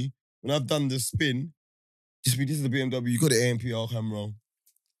obviously, when I've done the spin, this is a BMW. You got the ANPR camera.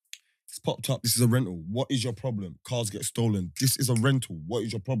 It's popped up. This is a rental. What is your problem? Cars get stolen. This is a rental. What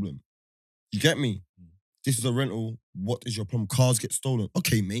is your problem? You get me? This is a rental. What is your problem? Cars get stolen.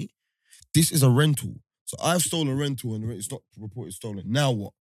 Okay, mate. This is a rental. So I've stolen a rental and it's not reported stolen. Now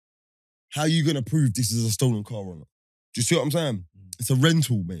what? How are you going to prove this is a stolen car or not? Do you see what I'm saying? It's a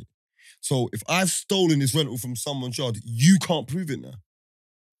rental, mate. So if I've stolen this rental from someone's yard, you can't prove it now.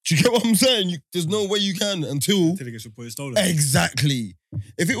 Do you get what I'm saying? There's no way you can until it gets reported stolen. Exactly.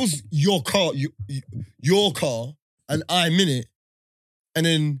 If it was your car, your car, and I'm in it, and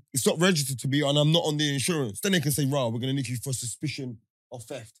then it's not registered to me and I'm not on the insurance, then they can say, "Rah, we're going to nick you for suspicion of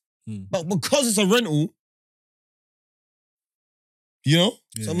theft." But because it's a rental, you know?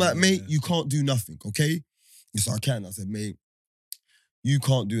 Yeah, so I'm like, mate, you can't do nothing, okay? Yes, I can. I said, mate, you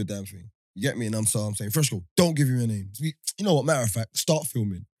can't do a damn thing. You get me? And I'm saying, Freshco, don't give him your name. You know what? Matter of fact, start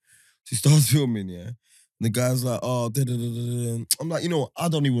filming. She starts filming, yeah? And the guy's like, oh, da-da-da-da-da. I'm like, you know what? I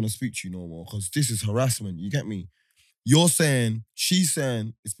don't even want to speak to you no more because this is harassment. You get me? She's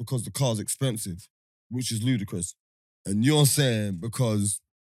saying it's because the car's expensive, which is ludicrous. And you're saying because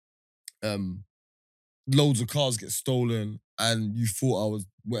loads of cars get stolen and you thought I was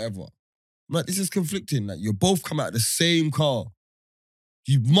whatever. I'm like, this is conflicting. Like, you both come out of the same car.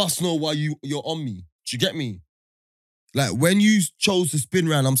 You must know why you're on me. Do you get me? Like, when you chose to spin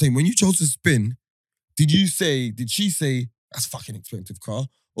round, I'm saying, when you chose to spin, did she say, that's fucking expensive car?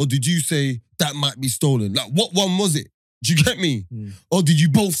 Or did you say, that might be stolen? Like, what one was it? Do you get me? Or did you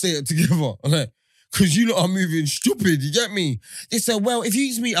both say it together? Like, because you lot are moving stupid, you get me? They said, well, if you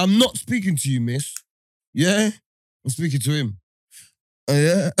use me, I'm not speaking to you, miss. Yeah? I'm speaking to him. Oh,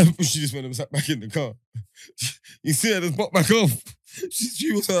 yeah? She just went and sat back in the car. You see her just pop back off.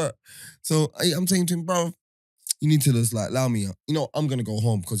 She was hurt. So I'm saying to him, bro, you need to just like allow me. You know, I'm going to go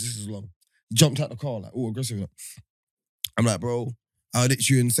home because this is long. He jumped out the car like all aggressive. I'm like, bro, I'll let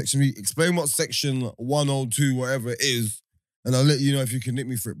you in section. Explain what section 102, whatever it is, and I'll let you know if you can nick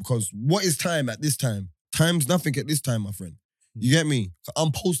me for it. Because what is time at this time? Time's nothing at this time, my friend. You get me?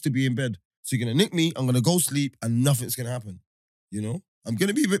 I'm supposed to be in bed. So you're going to nick me, I'm going to go sleep, and nothing's going to happen. You know? I'm going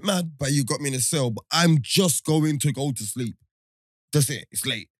to be a bit mad, but you got me in a cell, but I'm just going to go to sleep. That's it. It's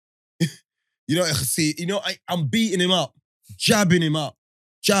late. You know, see, you know, I'm beating him up, jabbing him up.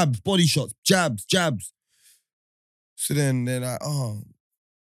 Jabs, body shots, jabs. So then they're like, oh,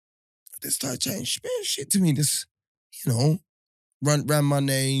 they start chatting shit to me. This, you know, ran my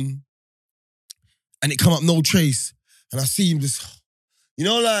name, and it come up no trace. And I see him just, you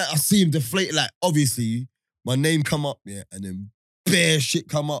know, like I see him deflate. Like obviously, my name come up, yeah, and then bare shit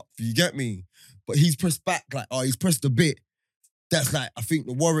come up. You get me? But he's pressed back, like, oh, he's pressed a bit. That's like, I think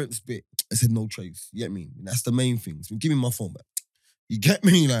the warrants bit. I said no trace. You get me? And that's the main thing. So give me my phone back. You get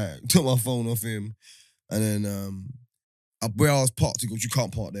me? Like, took my phone off him. And then where I was parked, he goes, you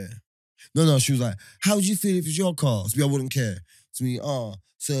can't park there. No, she was like, how would you feel if it's your car? So I wouldn't care. To me,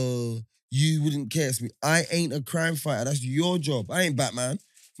 so you wouldn't care. To me, I ain't a crime fighter. That's your job. I ain't Batman.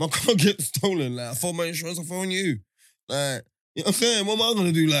 My car gets stolen. Like, I phone my insurance, I phone you. Like, you know what I'm saying? What am I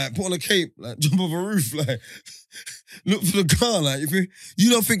gonna do? Like, put on a cape, like, jump off a roof, like, look for the car. Like, if you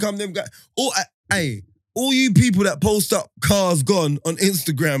don't think I'm them guy. All you people that post up cars gone on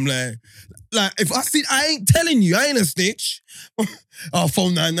Instagram, like if I see, I ain't telling you, I ain't a snitch.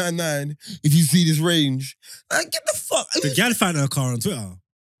 Phone 999. If you see this range, like, get the fuck. The gal found her car on Twitter.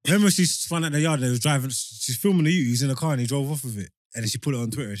 Remember, she found out the yard. They was driving. She's filming the he's in the car and he drove off with it. And then she put it on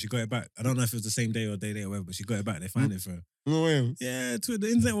Twitter and she got it back. I don't know if it was the same day or day later or whatever, but she got it back. They found it for her. No way. Yeah, Twitter,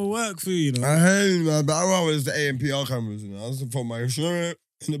 the internet will work for you, you know. I hate it, man, but I rather it's the ANPR cameras, you know. I just put my insurance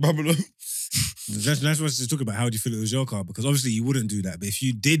in the Babylon. That's what she's talking about. How do you feel it was your car? Because obviously you wouldn't do that. But if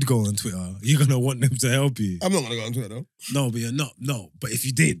you did go on Twitter, you're going to want them to help you. I'm not going to go on Twitter, though. No, but you're not. No, but if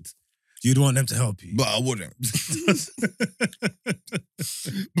you did, you'd want them to help you. But I wouldn't.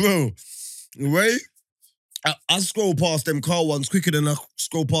 Bro, the way I scroll past them car ones quicker than I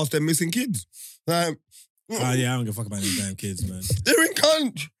scroll past them missing kids. Like, yeah, I don't give a fuck about them damn kids, man. They're in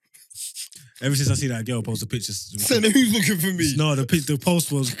cunt. Ever since I see that girl post the pictures. Saying who's looking for me? No, the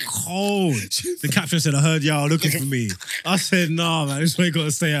post was cold. The caption said, I heard y'all looking for me. I said, nah, man, this way got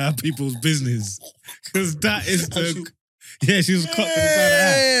to stay out of people's business. Because that is the... Yeah, she was cocked to the side of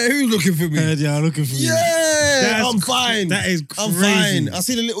that. Yeah, who's looking for me? Heard y'all looking for me. Yeah, I'm fine. That is crazy. I'm fine. I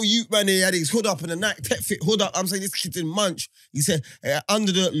see the little youth man there, he had his hood up and the Nike Tech Fit hood up. I'm saying this kid's in Munch. He said,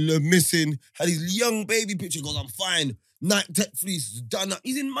 under the missing, had his young baby picture, goes, I'm fine. Nike Tech Fleece is done up.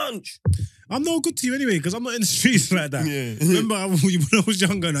 He's in Munch. I'm no good to you anyway, because I'm not in the streets like that. Yeah. Remember when I was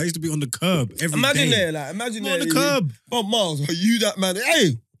younger and I used to be on the curb every Imagine day. there, like, imagine there. On the curb. Oh, Miles, are you that man?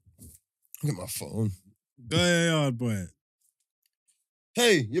 Hey! Look at my phone. Go yard, boy.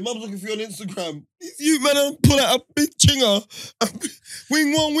 Hey, your mum's looking for you on Instagram. These you, man, pull out a big chinger.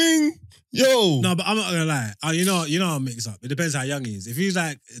 Wing one wing. Yo. No, but I'm not gonna lie. You know I'll mix up. It depends how young he is. If he's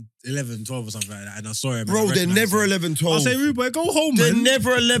like 11, 12 or something like that, and I saw him. Bro, they're never 11, 12. I'll say, Rude boy, go home, They're man.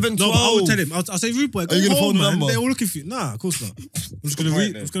 never 11, 12. No, but I would tell him. I'll say, Rude boy, go you gonna home, phone the man. number? They're all looking for you. Nah, of course not. I'm just gonna, Right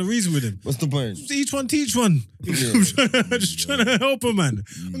I'm just gonna reason with him. What's the point? Each one teach one. I'm just trying to help him, man.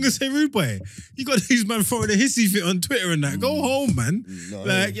 I'm gonna say, Rude boy, you got these man throwing a hissy fit on Twitter and that. Go home, man. No,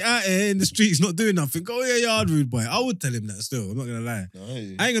 Like, you're out here in the streets not doing nothing. Go your yard, Rude boy. I would tell him that still. I'm not gonna lie. no,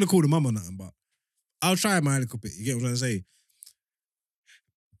 I ain't gonna call the mum or nothing, but I'll try my little bit. You get what I'm trying to say?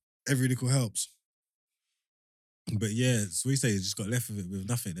 Every little helps. But yeah, so we say just got left with it with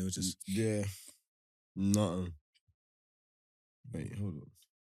nothing. They were just Yeah. Nothing. Wait, hold on.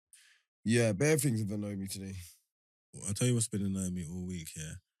 Yeah, bare things have annoyed me today. I'll tell you what's been annoying me all week,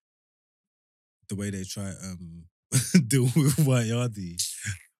 yeah. The way they try deal with White Yardie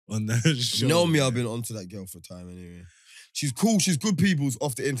on that show. You know me, yeah. I've been onto that girl for time anyway. She's cool, she's good people's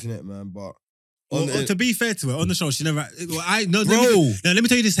off the internet, man, but Well, to be fair to her, on the show, she never. Let Bro. me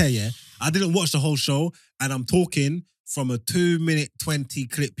tell you this here, yeah. I didn't watch the whole show, and I'm talking from a 2-minute 20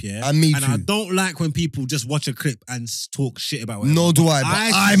 clip, yeah. And me And too. I don't like when people just watch a clip and talk shit about it. No do I, but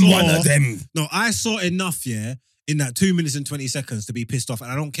I'm one of them. No, I saw enough, yeah, in that 2 minutes and 20 seconds to be pissed off,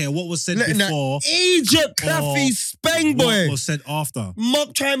 and I don't care what was said Letting before. that Egypt Claffy Spang boy. What was said after.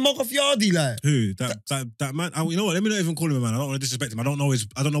 Try and mock off Yardie, like. Who? That man? You know what? Let me not even call him a man. I don't want to disrespect him. I don't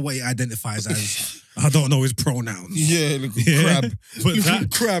know what he identifies as. I don't know his pronouns. Yeah, look at Yeah. crab. But Look that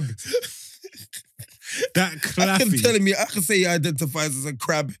at crab. that I can Claffy. tell him, I can say he identifies as a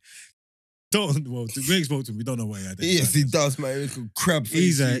crab. Well, we ain't spoke to him. We don't know what he identifies. Yes, he as. does, man. Look at crab.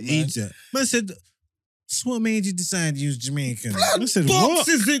 He's face, a man. Egypt. Man said, so what made you decide to use Jamaican? Blood I said, box what?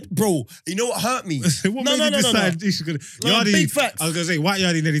 is it, bro? You know what hurt me? I said, what No, made no, you no, no, decide you should go? No, Yardie, big facts. I was gonna say White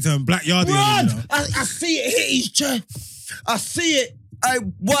Yardie nearly turned Black Yardie. Run! You know? I see it hit his chest. I see it.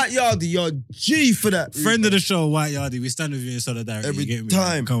 White Yardie, you're G for that. Friend of the show, White Yardie. We stand with you in solidarity. Every you get me?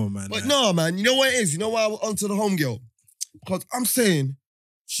 time. Come on, man. But like, no, man, you know what it is? You know why I went onto the home girl? Because I'm saying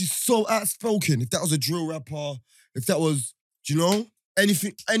she's so outspoken. If that was a drill rapper, if that was, do you know,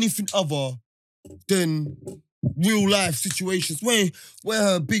 anything other than real life situations where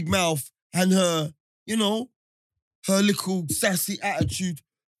her big mouth and her, you know, her little sassy attitude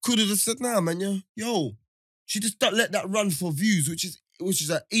could have just said, nah, man, yeah, yo. She just don't let that run for views, which is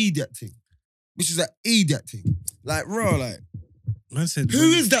an idiot thing. Which is an idiot thing. Like, bro, like, man said,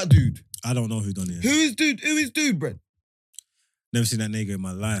 who is that dude? I don't know who done it. Who is dude, Brent? Never seen that nigga in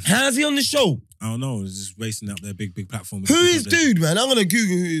my life. How's he on the show? I don't know. It's just racing up their big platform. Who is dude, man? I'm gonna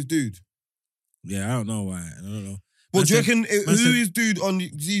Google who is dude. Yeah, I don't know why. I don't know. What do you Man reckon? man Who said- is dude on the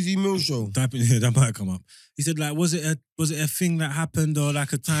ZZ Mill show? Type in here, that might come up. He said, like, was it a thing that happened or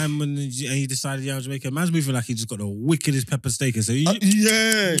like a time when you decided you're Jamaican? Man's moving like he just got the wickedest pepper steak. And so,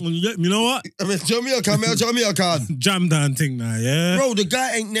 Yeah. you know what? I mean, Jamaican. Jam down thing now, yeah? Bro, the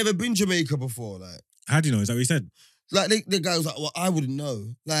guy ain't never been Jamaica before. Like How do you know? Is that what he said? the guy was like, well, I wouldn't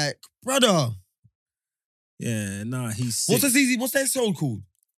know. Like, brother, Yeah, nah, he's sick what's that show called?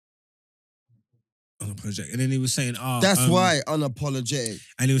 on a project. And then he was saying, That's why, unapologetic.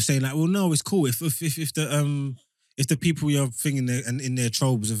 And he was saying, like, well, no, it's cool. If the people you're thinking in their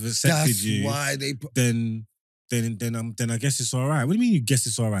trobes have accepted That's you, why they then I guess it's all right. What do you mean you guess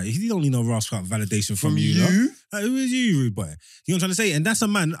it's all right? You don't need no rascal validation from you. No? Like, who is you, rude boy? You know what I'm trying to say? And that's a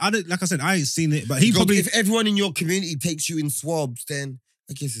man. Like I said, I ain't seen it, but he God, probably. if everyone in your community takes you in swabs, then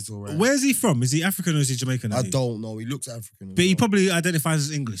I guess it's all right. Where's he from? Is he African or is he Jamaican? I don't know. He looks African. as But he well. probably identifies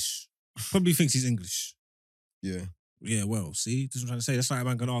as English. Probably thinks he's English. Yeah. Yeah, well, see, that's what I'm trying to say. That's why a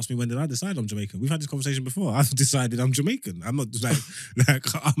man gonna ask me when did I decide I'm Jamaican. We've had this conversation before. I've decided I'm Jamaican. I'm not like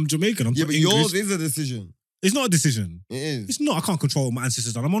I'm Jamaican. I'm Yeah, from but English. yours is a decision. It's not a decision. It is. It's not. I can't control what my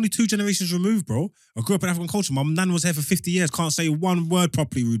ancestors done. I'm only 2 generations removed, bro. I grew up in African culture. My nan was here for 50 years. Can't say one word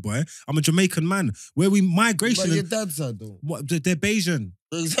properly, rude boy. I'm a Jamaican man. Where we migration. But your dad's side though. What? They're Bayesian.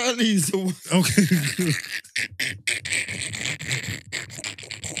 Exactly. So Okay.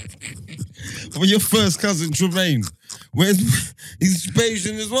 well, your first cousin Tremaine, he's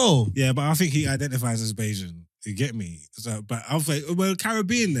Bayesian as well. Yeah, but I think he identifies as Bayesian. You get me? So, but I was like, well,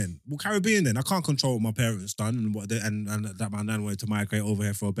 Caribbean then. Well, Caribbean then. I can't control what my parents done and what and that my nan wanted to migrate over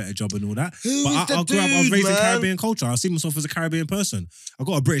here for a better job and all that. Who But is I the grew up. I was dude, raised in man? Caribbean culture. I see myself as a Caribbean person. I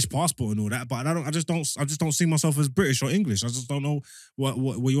got a British passport and all that, but I just don't see myself as British or English. I just don't know what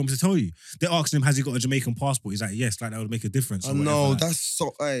you want me to tell you. They're asking him, has he got a Jamaican passport? He's like, yes, like that would make a difference. I or know, whatever. that's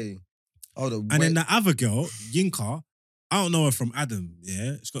so. Hey, And then the other girl, Yinka, I don't know her from Adam.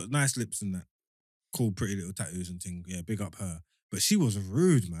 Yeah, she's got nice lips and that. Cool, pretty little tattoos and thing. Yeah, big up her. But she was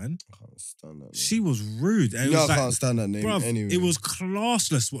rude, man. I can't stand that name. She was rude. And it You know I was like, can't stand that name bruv, anyway. it was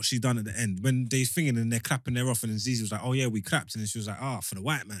classless what she done at the end. When they singing and they're clapping their off and then Zizi was like, oh yeah, we clapped. And then she was like, for the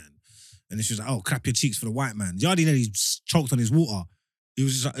white man. And then she was like, oh, clap your cheeks for the white man. Yardi nearly choked on his water. He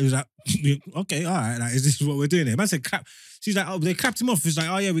was like, okay, all right, like, is this what we're doing here? Man said clap. She's like, oh, they clapped him off. He's like,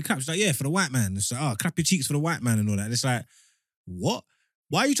 oh yeah, we clapped. She's like, yeah, for the white man. It's like, oh, clap your cheeks for the white man and all that. And it's like, what?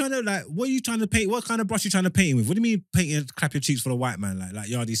 Why are you trying to, like, what are you trying to paint? What kind of brush are you trying to paint him with? What do you mean painting, clap your cheeks for the white man? Like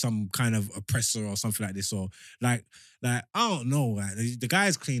Yardi some kind of oppressor or something like this, or like I don't know. Like the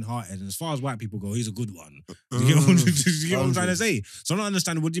guy's clean-hearted, and as far as white people go, he's a good one. You get what I'm trying to say? So I'm not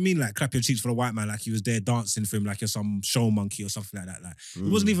understanding. What do you mean, like, clap your cheeks for the white man? Like he was there dancing for him, like you're some show monkey or something like that. Like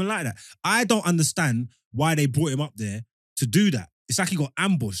it wasn't even like that. I don't understand why they brought him up there to do that. It's like he got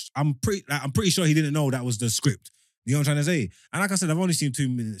ambushed. I'm pretty sure he didn't know that was the script. You know what I'm trying to say? And like I said, I've only seen 2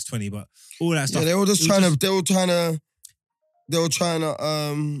 minutes 20, but all that stuff. Yeah, they were just trying to. They were trying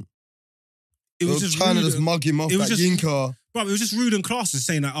to just mug him off. It was Like just- Yinka. Bro, it was just rude and classist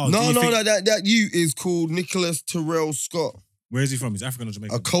saying that. Oh, No, do you think- that you is called Nicholas Terrell Scott, Where is he from? He's African or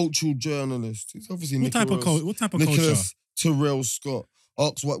Jamaican? a cultural journalist. He's obviously What type of culture? Nicholas Terrell Scott.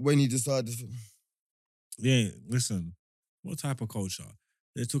 Asked when he decided. Yeah, listen. What type of culture?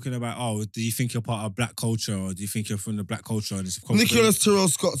 They're talking about, oh, do you think you're part of black culture or do you think you're from the black culture? And it's Nicholas Terrell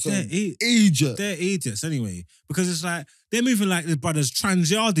Scott's They're, an idiot. they're idiots anyway. Because it's like, they're moving like the brothers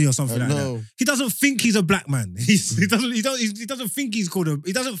Transyardi or something I like know. that. He doesn't think he's a black man. He doesn't think he's called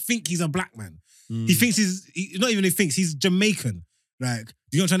he doesn't think he's a black man. He thinks not even he thinks, he's Jamaican. Like,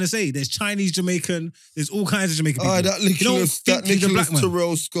 you know what I'm trying to say? There's Chinese Jamaican, there's all kinds of Jamaican people. That Nicholas he's a black man.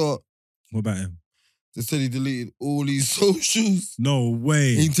 Terrell Scott. What about him? They said he deleted all his socials. No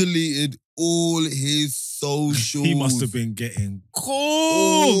way. He deleted all his socials. He must have been getting cooked.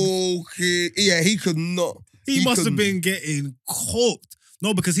 Okay. Yeah, he could not. He must have been getting cooked.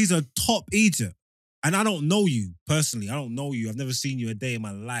 No, because he's a top Egypt. And I don't know you personally. I don't know you. I've never seen you a day in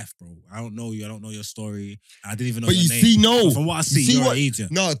my life, bro. I don't know you. I don't know your story. I didn't even know But your you name. see, no. But from what I see, You see you're what- an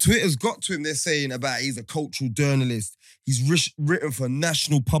Egypt. No, Twitter's got to him. They're saying about he's a cultural journalist. He's written for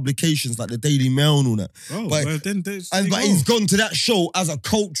national publications like the Daily Mail and all that. Oh, but- well, then But he's gone to that show as a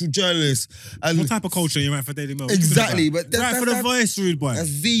cultural journalist. And What type of culture you write for Daily Mail? Exactly, but Right for the voice, rude boy. that's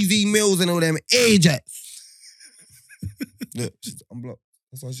VV Mills and all them Ajax. Look, she's unblocked.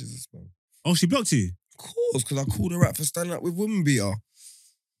 That's why she's a spam. Oh, she blocked you? Of course, because I called her out for standing up with Woman Beater.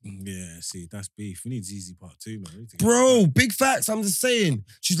 Yeah, see, that's beef. We need ZZ part 2, man. We need to get Bro, that. big facts. I'm just saying.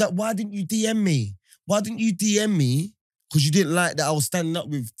 She's like, why didn't you DM me? Why didn't you DM me? Because you didn't like that I was standing up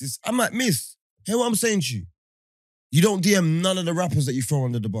with this. I'm like, miss, hear what I'm saying to you? You don't DM none of the rappers that you throw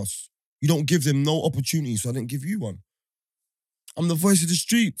under the bus. You don't give them no opportunity, so I didn't give you one. I'm the voice of the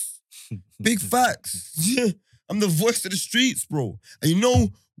streets. Big facts. I'm the voice of the streets, bro. And you know,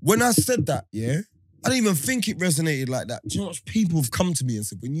 when I said that, yeah, I didn't even think it resonated like that. Do you know how much people have come to me and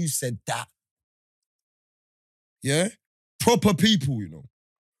said, when you said that, yeah? Proper people, you know.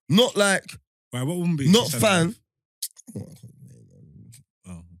 Not like, Right, what woman be? not she said fan. that?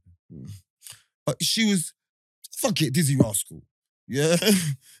 Oh. But she was, fuck it, Dizzy Rascal. Yeah?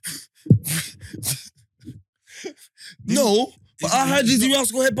 No, but I heard Dizzy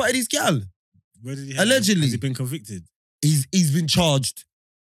Rascal headbutted his gal. Where did he Allegedly. Has he been convicted? He's been charged.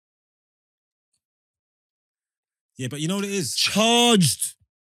 Yeah, but you know what it is? Charged.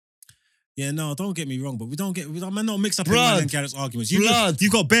 Yeah, no, don't get me wrong, but I'm not mix up Blood. in and Garrett's arguments. Blood.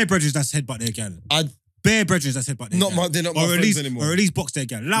 You've got bare brethren that's headbutt their gal. Bare brethren that's headbutt their gal. They're not my friends anymore. Or at least box their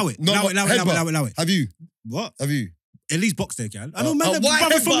gal. Allow it. Not Allow my- it. headbutt. Allow it. Have you? What? Have you? at least box their gal. I know, man. Why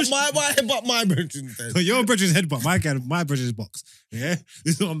brother from headbutt my brethren then? your brother's headbutt, my brother's box. Yeah,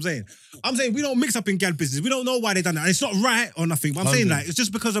 this is what I'm saying. I'm saying we don't mix up in gal business. We don't know why they done that. And it's not right or nothing. But I'm saying like it's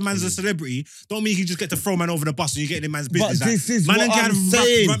just because a man's a celebrity, don't mean you can just get to throw man over the bus and you get in man's business. But this is man what I'm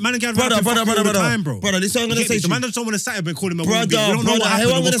saying. Man and gal Brother, all the time, bro. Brother, this is what I'm gonna say to The you. man just don't want to sat up and call him a Brother, woman. We don't know what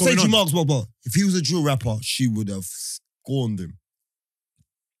happened. I'm gonna say to you, on. Marks, if he was a drill rapper, she would have scorned him.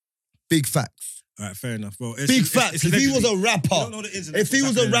 Big facts. All right, fair enough, bro. Big facts. If he was a rapper, if he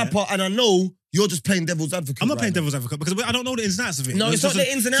was a rapper, and I know you're just playing devil's advocate. I'm not playing devil's advocate because I don't know the ins and outs of it. No, it's not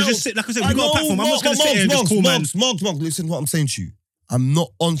the ins and outs. So just sit, like I said, we got a platform. I'm not going to sit here and just call man. Marks, listen to what I'm saying to you. I'm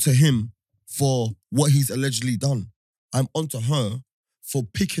not onto him for what he's allegedly done. I'm onto her for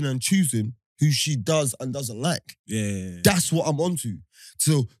picking and choosing who she does and doesn't like. Yeah. That's what I'm onto.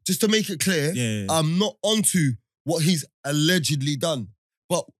 So just to make it clear, I'm not onto what he's allegedly done.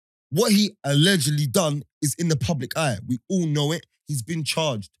 But what he allegedly done is in the public eye. We all know it. He's been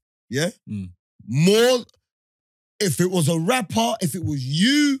charged. Yeah? More, if it was a rapper, if it was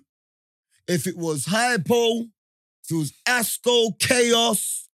you, if it was Hypo, if it was Asco,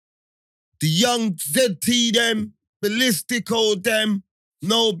 Chaos, the young ZT them, Ballistico them,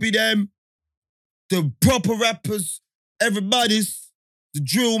 Nobi them, the proper rappers, everybody's, the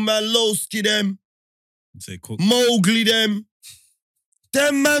drill man, Lowski them, Mowgli them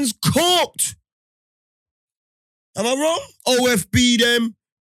man's cooked. Am I wrong? OFB them.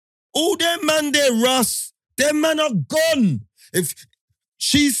 All them man there, Russ. Them man are gone. If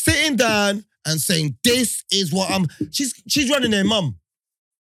she's sitting down and saying, this is what she's running their mum.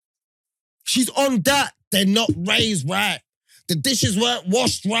 She's on that. They're not raised right. The dishes weren't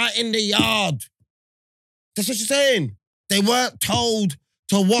washed right in the yard. That's what she's saying. They weren't told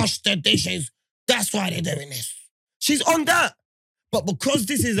to wash the dishes. That's why they're doing this. She's on that. But because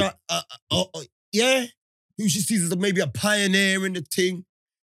this is who she sees as maybe a pioneer in the thing,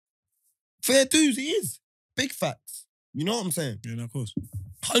 fair dues, he is. Big facts. You know what I'm saying? Yeah, no, of course.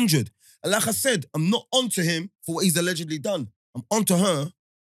 100. And like I said, I'm not onto him for what he's allegedly done. I'm onto her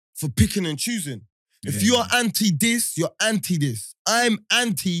for picking and choosing. If you're anti this, you're anti this. I'm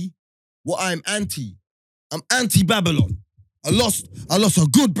anti what I'm anti. I'm anti Babylon. I lost a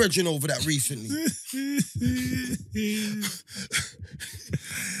good brethren over that recently. You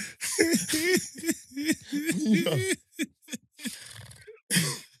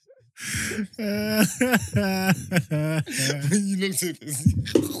looked at this.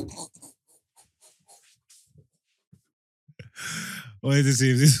 Wait to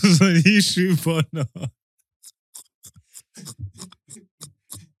see if this was on YouTube or not.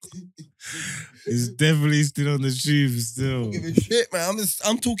 It's definitely still on the tube still. I don't give a shit, man.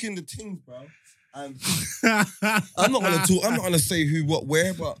 I'm talking the things, bro. And I'm not gonna talk. I'm not gonna say who, what,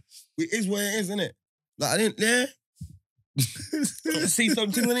 where, but it is where it is, isn't it? Like I didn't see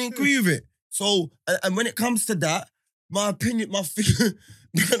something I didn't agree with it. So, and when it comes to that, my opinion, my figure,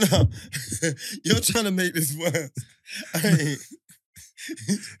 you're trying to make this worse. Hey,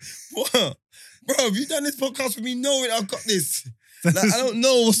 what, bro? Have you done this podcast with me knowing I've got this? Like, I don't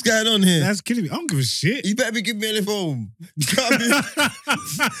know what's going on here. That's killing me. I don't give a shit. You better be giving me a lift home.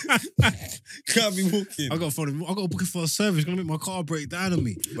 Can't be walking. I got to book it for a service. It's going to make my car break down on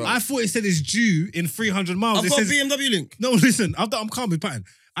me. Bro. I thought it said it's due in 300 miles. I've got a BMW link. No, listen. I'm calm with pattern.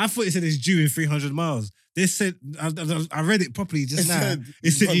 I thought it said it's due in 300 miles. They said, I read it properly just now.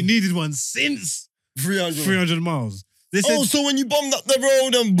 It said you needed one since 300 miles. Said, so when you bombed up the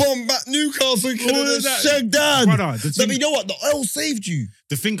road and bombed back Newcastle, you could have just shagged down. Brother, but you know what? The oil saved you.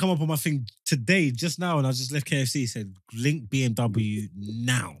 The thing come up on my thing today, just now, and I just left KFC, said, link BMW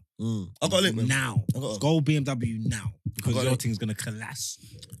now. I got a link, man. Now. Go BMW now. Because your thing's going to collapse.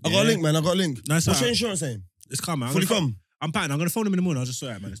 I got a link, man. I got a link. Nice. What's your insurance saying? It's calm, man. Fully come. I'm patting. I'm going to phone him in the morning. I'll just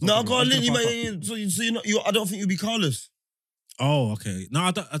sort it out, man. No, I got a link. So you're not, I don't think you'll be carless. Oh, okay. No,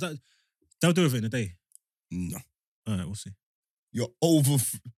 I don't. They'll do it in a day. No. All right, we'll see. You're over.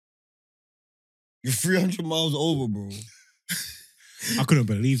 You're 300 miles over, bro. I couldn't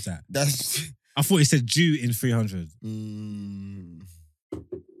believe that. I thought it said due in 300.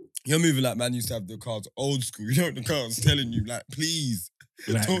 You're moving like man used to have the cars old school. You know what the car's telling you? Like, please,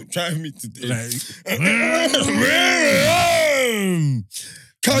 don't drive me to this.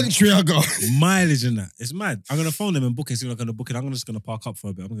 Country I got. Mileage in that. It's mad. I'm going to phone them and book it. See if I'm going to book it. I'm just going to park up for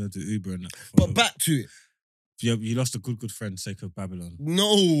a bit. I'm going to do Uber and that. But back to it. You lost a good friend sake of Babylon.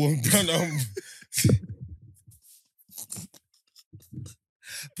 No,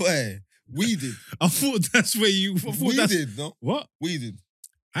 but we did. I thought that's where you... We did, no? What? We did.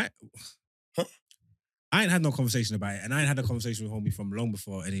 Huh? I ain't had no conversation about it, and I ain't had a conversation with homie from long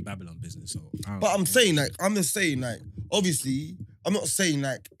before any Babylon business. So, But I'm saying, like, I'm just saying, like, obviously, I'm not saying,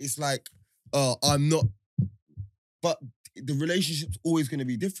 like, it's like, I'm not, but the relationship's always going to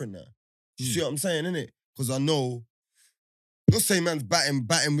be different now. Do you see what I'm saying, innit? Because I know, I'm not saying man's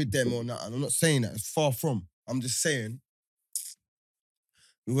batting with them or not, and I'm not saying that. It's far from. I'm just saying,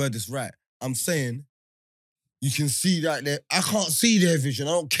 you heard this right. I'm saying, you can see that I can't see their vision.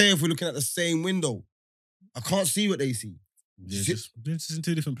 I don't care if we're looking at the same window. I can't see what they see. Yeah, just in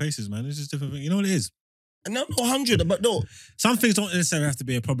two different places, man. It's just different. You know what it is? And I'm not 100, but no. Some things don't necessarily have to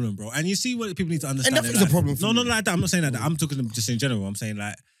be a problem, bro. And you see what people need to understand. And nothing's a problem for No, me. not like that. I'm not saying that. I'm talking just in general. I'm saying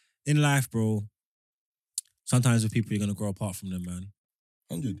like, in life, bro, sometimes with people, you're going to grow apart from them, man.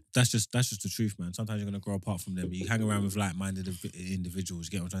 100. That's just the truth, man. Sometimes you're going to grow apart from them. You hang around with like-minded individuals.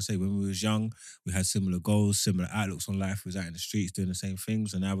 You get what I'm trying to say? When we was young, we had similar goals, similar outlooks on life. We was out in the streets doing the same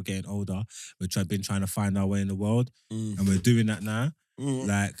things. And now we're getting older. We've been trying to find our way in the world. And we're doing that now.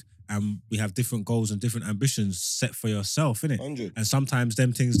 Like, and we have different goals and different ambitions set for yourself, innit? 100. And sometimes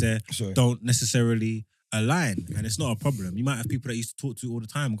them things there don't necessarily align, and it's not a problem. You might have people that you used to talk to all the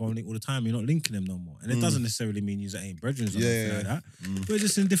time, go on it all the time, you're not linking them no more. And it doesn't necessarily mean you ain't brethren or anything like that. We're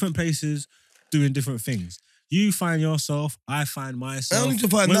just in different places, doing different things. You find yourself, I find myself. I don't need to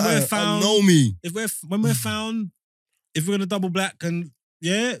find when that. we're found, I know me. When we're found, if we're gonna double black and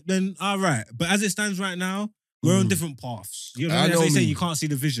then all right. But as it stands right now, we're on different paths. You know what I mean? As they say, you can't see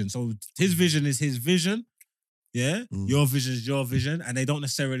the vision. So his vision is his vision. Yeah, your vision is your vision, and they don't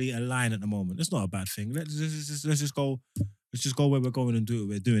necessarily align at the moment. It's not a bad thing. Let's just go. Let's just go where we're going and do what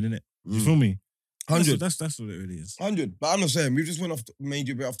we're doing, innit? You feel me? 100. That's what it really is. 100. But I'm not saying we just made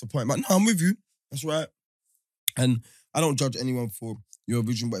you a bit off the point. But no, I'm with you. That's right. And I don't judge anyone for your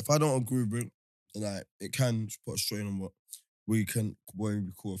vision. But if I don't agree with it, like it can put a strain on what we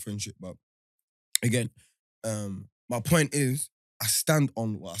call a friendship. But again, my point is, I stand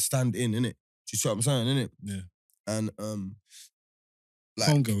on what I stand in, innit? Do you see what I'm saying, innit? Yeah. And like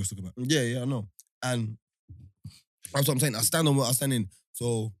Homegirl was talking about. Yeah, I know. And that's what I'm saying. I stand on what I stand in.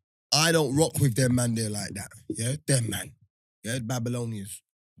 So I don't rock with them man there like that. Yeah, them man. Yeah, Babylonians.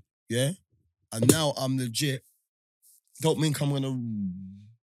 Yeah. And now I'm legit. Don't think I'm gonna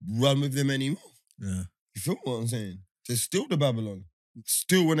run with them anymore. Yeah. You feel what I'm saying? They're still the Babylon.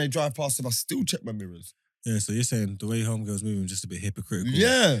 Still, when they drive past them, I still check my mirrors. Yeah, so you're saying the way Homegirl's moving is just a bit hypocritical.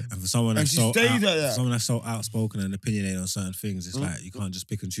 Yeah. And for someone And that's she stays like that. someone that's so outspoken and opinionated on certain things, it's like you can't just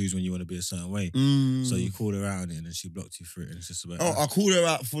pick and choose when you want to be a certain way. So you called her out on it and then she blocked you for it, and it's just about. I called her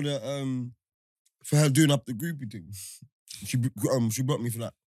out for the for her doing up the groupie thing. She blocked me for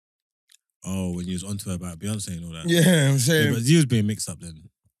that. Oh, when you was onto her about Beyonce and all that. Yeah, I'm saying. Yeah, but you was being mixed up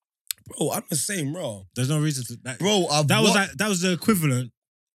then. Bro, I'm the same, bro. There's no reason to that. Bro, that was the equivalent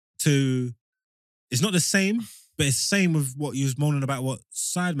to. It's not the same, but it's the same with what you was moaning about what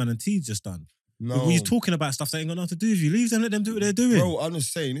Sideman and T just done. No. When you're talking about stuff that ain't got nothing to do with you, leave them, let them do what they're doing. Bro, I'm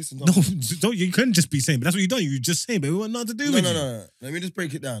just saying, this is not. No, don't, you couldn't just be saying, but that's what you done. You just saying, but it want nothing to do with you. No. Let me just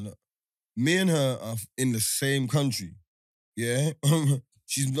break it down. Look. Me and her are in the same country. Yeah?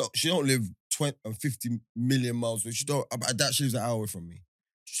 She don't live 50 million miles away. I doubt she lives an hour away from me. You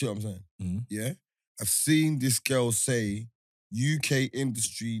see what I'm saying? Mm-hmm. Yeah? I've seen this girl say UK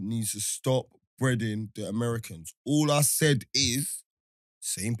industry needs to stop breading the Americans. All I said is,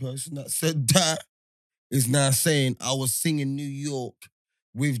 same person that said that is now saying, I was singing New York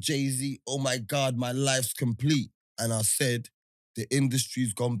with Jay-Z. Oh my God, my life's complete. And I said, the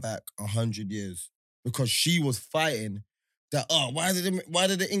industry's gone back 100 years. Because she was fighting that, why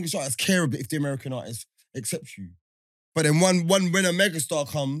did the English artists care a bit if the American artist accepts you? But then when a megastar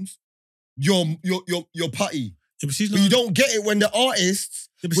comes, you're putty. Yeah, but you don't get it when the artists.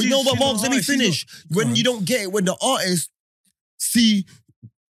 We know what Marks, let me finish. When you don't get it when the artists see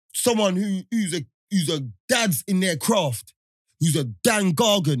someone who's a dad's in their craft, who's a Dan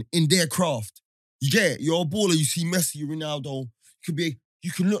Gargan in their craft. You get it? You're a baller, you see Messi, Ronaldo,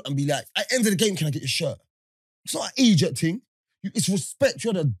 you can look and be like, at the end of the game, can I get your shirt? It's not an Egypt thing. It's respect.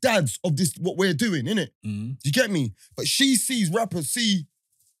 You're the dads of this, what we're doing, innit? Mm-hmm. You get me? But she sees rappers,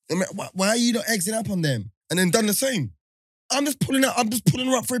 why are you not exiting up on them? And then done the same. I'm just pulling her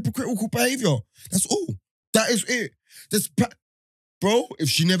up for hypocritical behavior. That's all. That is it. Bro, if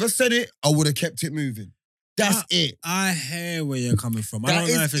she never said it, I would have kept it moving. That's it. I hear where you're coming from. I don't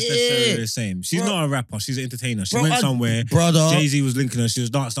know if it's necessarily the same. She's not a rapper. She's an entertainer. She went somewhere. Jay-Z was linking her. She was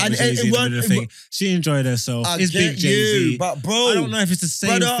dancing up with Jay-Z in the middle of the thing. She enjoyed herself. It's big Jay-Z. But bro, I don't know if it's the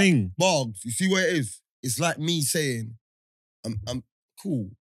same thing. Boggs, you see what it is? It's like me saying, I'm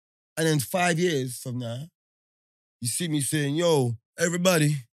cool. And then 5 years from now, you see me saying, yo,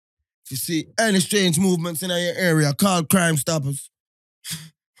 everybody, If you see any strange movements in your area, call Crime Stoppers.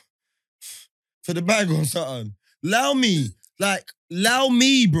 For the bag or something. Allow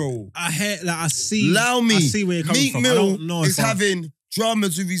me, bro. I see. Allow me. I see where you're coming Meek from. Mill I don't know is having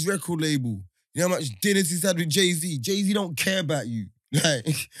dramas with his record label. You know how much dinners he's had with Jay-Z? Jay-Z don't care about you.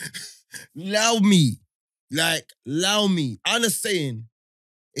 Like, allow me. I'm just saying,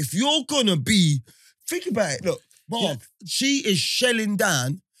 if you're gonna be, think about it. Look, Marv, she is shelling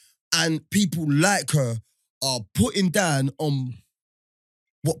down and people like her are putting down on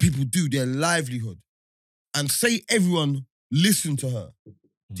what people do, their livelihood. And say everyone listen to her.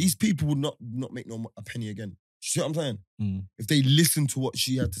 These people would not make a penny again. You see what I'm saying? If they listen to what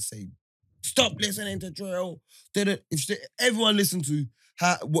she had to say. Stop listening to drill. Everyone listened to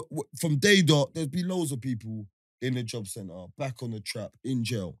how, from day dot, there'd be loads of people in the job centre, back on the trap, in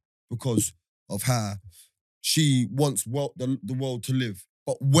jail, because of how she wants the world to live.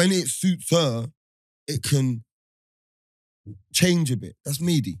 But when it suits her, it can change a bit. That's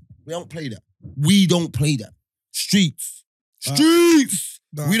meaty. We don't play that. We don't play that. Streets.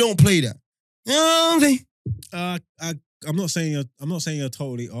 We don't play that. You know what I'm saying? I'm not saying you're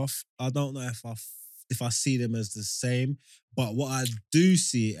totally off. I don't know if I see them as the same, but what I do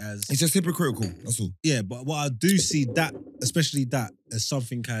see as it's just hypocritical. That's all. Yeah, but what I do see especially that as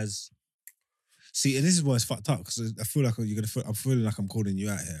something as see, and this is why it's fucked up because I feel like I'm feeling like I'm calling you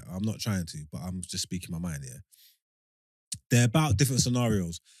out here. I'm not trying to, but I'm just speaking my mind here. They're about different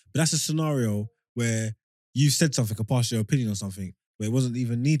scenarios, but that's a scenario where you said something or passed your opinion on something where it wasn't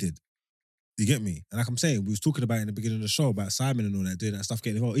even needed. You get me? And like I'm saying, we was talking about in the beginning of the show about Simon and all that, doing that stuff,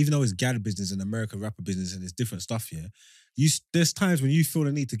 getting involved. Even though it's gal business and American rapper business and it's different stuff here, there's times when you feel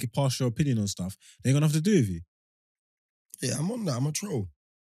the need to pass your opinion on stuff, they're gonna have to do with you. Yeah, I'm on that. I'm a troll.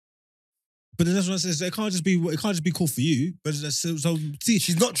 But then that's what I said. It can't just be cool for you. But so T,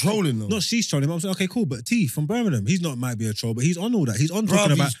 she's not trolling though. No, she's trolling. I'm saying, okay, cool. But T from Birmingham, might be a troll, but he's on all that. He's on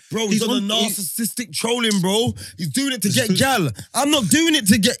talking about. He's on the narcissistic trolling, bro. He's doing it to get gal. I'm not doing it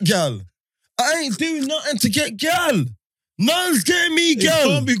to get gal. I ain't doing nothing to get gal. None's getting me gal.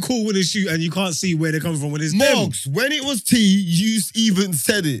 It can't be cool when it's you and you can't see where they're coming from when it's Morgs, when it was T, you even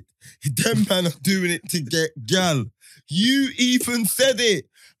said it. Them man are doing it to get gal. You even said it.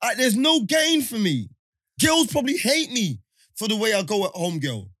 There's no gain for me. Girls probably hate me for the way I go at home,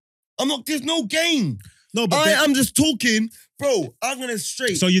 girl. There's no gain. No, but I'm just talking, bro. I'm gonna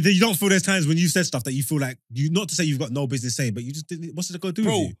straight. So you don't feel there's times when you said stuff that you feel like not to say you've got no business saying, but you just didn't. What's it got to do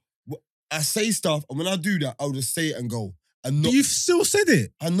with you? I say stuff, and when I do that, I'll just say it and go. But you've still said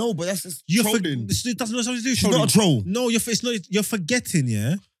it. I know, but that's just trolling. It doesn't know something to do with She's not a troll. No, you're forgetting,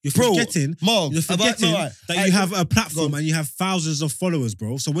 yeah? You're forgetting that you have a platform and you have thousands of followers,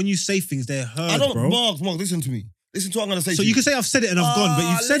 bro. So when you say things, they're heard, bro. Mark, listen to me. Listen to what I'm going to say. So you can say I've said it and I've gone, but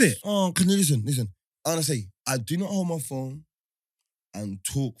you've said it. Oh, can you listen? I'm going to say, I do not hold my phone and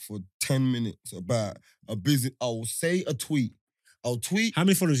talk for 10 minutes about a business. I'll say a tweet. I'll tweet. How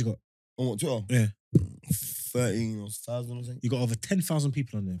many followers you got? On what, Twitter? Yeah. 13,000 or something. You got over 10,000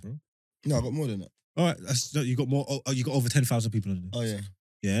 people on there, bro. No, I got more than that. All right, you got more. You got over 10,000 people on there. Oh, yeah.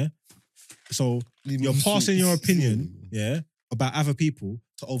 Yeah. So you're passing your opinion, about other people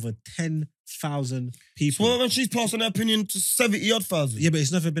to over 10,000 people. So when she's passing her opinion to 70-odd thousand. Yeah, but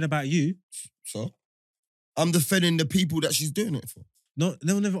it's never been about you. So? I'm defending the people that she's doing it for. No,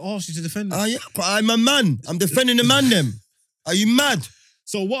 they will never ask you to defend them. Yeah, but I'm a man. I'm defending the man them. Are you mad?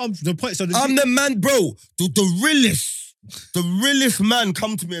 So what I'm the point? I'm the man, bro. The realest man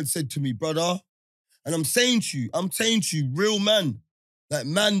come to me and said to me, brother, and I'm saying to you, real man, like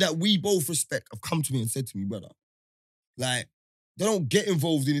man that we both respect, have come to me and said to me, brother, like, they don't get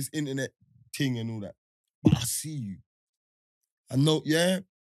involved in this internet thing and all that. But I see you. I know, yeah,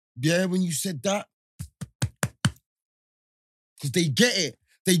 when you said that, because they get it.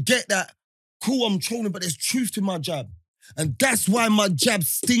 They get that, cool, I'm trolling, but there's truth to my jab. And that's why my jab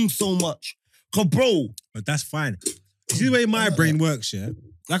stings so much. Cause bro. But that's fine. You see the way my brain works, yeah?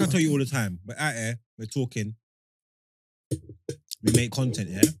 Like I tell you all the time, we're out here, we're talking, we make content,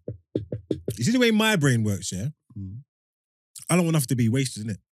 yeah? You see the way my brain works, yeah? I don't want enough to be wasted,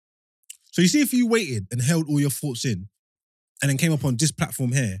 innit? So you see if you waited and held all your thoughts in and then came up on this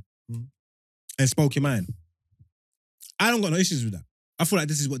platform here and spoke your mind, I don't got no issues with that. I feel like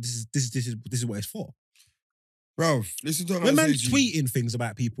this is what it's for. Bro, listen to what when man's tweeting things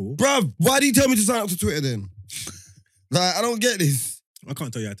about people. Bro, why do you tell me to sign up to Twitter then? Like, I don't get this. I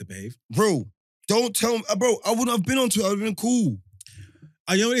can't tell you how to behave. Bro, don't tell me. Bro, I wouldn't have been on Twitter. I would have been cool.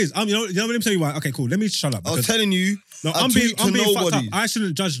 You know what it is? Let me tell you why. Okay, cool. Let me shut up. I was because- telling you, No, I I'm being tweet to fucked up. nobody. I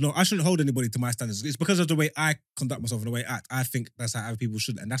shouldn't judge. No, I shouldn't hold anybody to my standards. It's because of the way I conduct myself and the way I act. I think that's how other people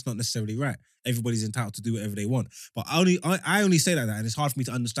should, and that's not necessarily right. Everybody's entitled to do whatever they want. But I only say like that, and it's hard for me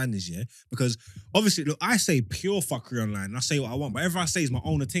to understand this, yeah? Because obviously, look, I say pure fuckery online, and I say what I want. But whatever I say is my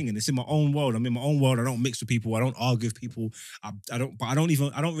own thing, and it's in my own world. I'm in my own world. I don't mix with people. I don't argue with people. I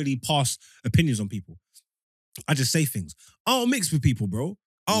don't really pass opinions on people. I just say things. I don't mix with people, bro.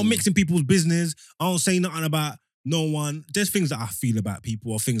 I don't mix in people's business. I don't say nothing about no one. There's things that I feel about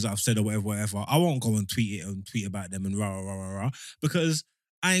people or things that I've said or whatever. I won't go and tweet tweet about them and rah because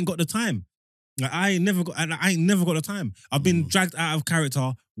I ain't got the time. Like, I ain't never got the time. I've been dragged out of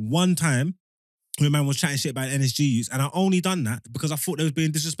character one time when man was chatting shit about NSG use, and I only done that because I thought they was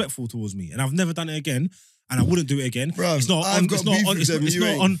being disrespectful towards me, and I've never done it again. And I wouldn't do it again. Bruv, it's not on. It's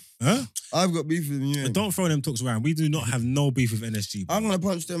not on. Huh? I've got beef with them. You ain't. Don't throw them talks around. We do not have no beef with NSG. Bro. I'm gonna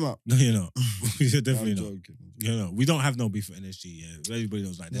punch them up. No, you're not. You're definitely I'm not. joking. You know, we don't have no beef with NSG. Yeah, everybody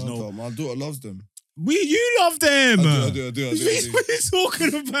knows. Like, there's no. My daughter loves them. You love them. I do. What are you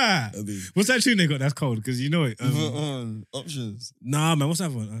talking about? I do. What's that tune they got? That's cold because you know it. Options. Nah, man. What's that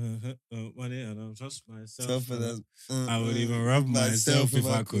one? Money, I don't trust myself. I would even rub myself if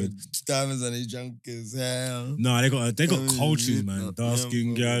I could. Diamonds on his junk as hell. No, they got cold tunes, man. Dark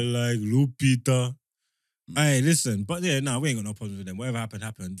skin girl like Lupita. Hey, listen, but yeah, no, we ain't got no problems with them. Whatever happened,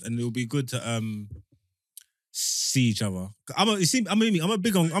 and it'll be good to see each other. I'm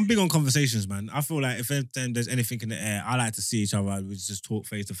big on conversations, man. I feel like if there's anything in the air, I like to see each other. We just talk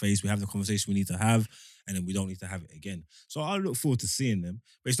face to face. We have the conversation we need to have, and then we don't need to have it again. So I look forward to seeing them,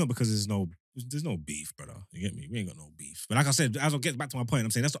 but it's not because there's no beef, brother. You get me? We ain't got no beef. But like I said, as I get back to my point,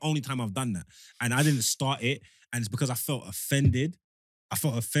 I'm saying that's the only time I've done that, and I didn't start it, and it's because I felt offended.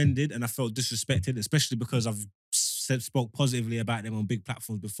 And I felt disrespected, especially because I've spoke positively about them on big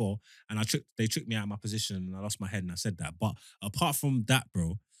platforms before, and they tricked me out of my position, and I lost my head, and I said that. But apart from that,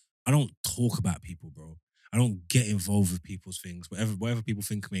 bro, I don't talk about people, bro. I don't get involved with people's things. Whatever people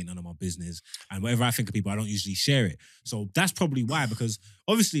think of me ain't none of my business, and whatever I think of people, I don't usually share it. So that's probably why, because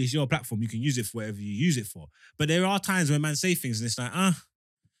obviously it's your platform, you can use it for whatever you use it for. But there are times when man say things, and it's like,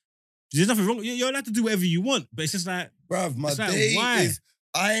 there's nothing wrong. You're allowed to do whatever you want, but it's just like, bruv, my like, day why? is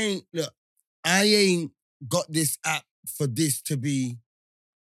I ain't got this app for this to be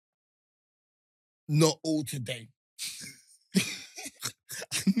not all today. I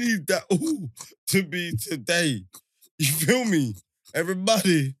need that all to be today. You feel me?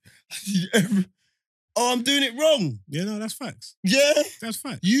 Everybody. I'm doing it wrong. Yeah, no, that's facts. Yeah? That's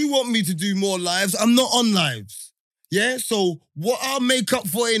facts. You want me to do more lives. I'm not on lives. Yeah? So what I'll make up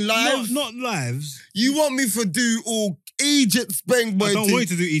for in lives... Not lives. You want me to do all Egypt Spring Boy I don't want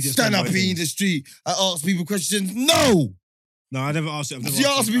you to do Egypt stand Spring up Boy in thing. the street and ask people questions? No! No, I never asked you. You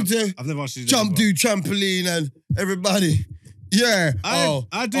asked me to I've never asked you to jump, do trampoline and everybody. Yeah.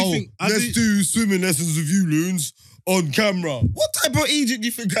 Let's do swimming lessons with you, loons, on camera. What type of Egypt do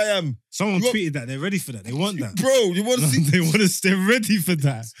you think I am? Someone tweeted that. They're ready for that. They want that. Bro, you want to see? They're ready for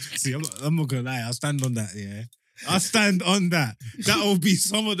that. See, I'm not gonna lie. I'll stand on that, yeah. I stand on that. That will be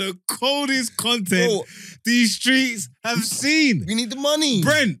some of the coldest content these streets have seen. We need the money.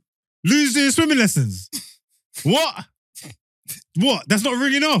 Brent, lose doing swimming lessons. What? What? That's not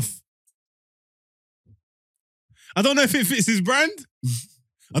ringing off. I don't know if it fits his brand.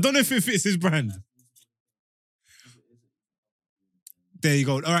 There you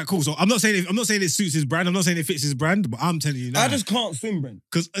go. All right, cool. So I'm not saying it suits his brand. I'm not saying it fits his brand, but I'm telling you now. I just can't swim, Brent.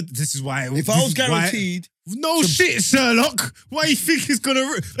 Because this is why. If I was guaranteed... No shit, Sherlock. Why you think it's gonna...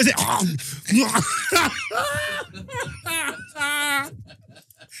 Is it...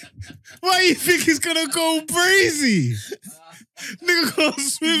 Why you think it's gonna go crazy? Nigga can't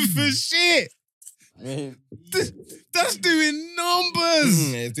swim for shit. That's doing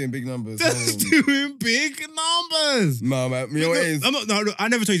numbers. Yeah, it's doing big numbers. That's doing big numbers. No, man. You know what it is? No, I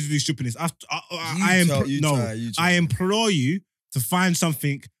never told you to do stupidness. I implore you to find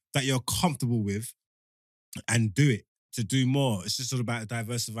something that you're comfortable with and do it. To do more. It's just all about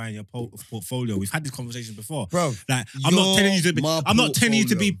diversifying your portfolio. We've had this conversation before. Bro, like I'm not telling you to be Specs. I'm not telling you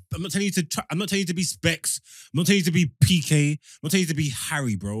to be PK. I'm not telling you to be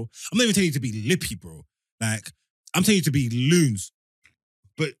Harry, bro. I'm not even telling you to be Lippy, bro. Like, I'm telling you to be loons.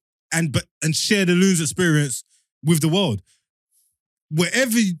 And share the loons experience with the world.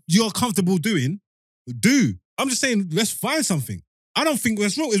 Whatever you're comfortable doing, do. I'm just saying, let's find something. I don't think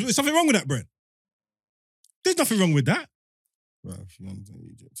that's wrong. Is something wrong with that, Brent? There's nothing wrong with that. Bro, she understands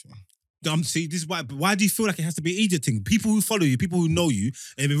Egypt. See, this is why do you feel like it has to be Egypt thing? People who follow you, people who know you,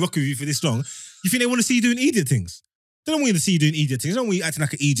 and have been rocking with you for this long, you think they want to see you doing Egypt things? They don't want you to see you doing idiot things. They don't want you acting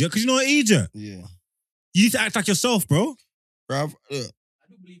like an idiot because you're not an idiot. Yeah. You need to act like yourself, bro. Bruv, I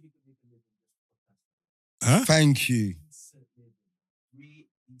do believe you can make a living just Huh? thank you. decent living. Really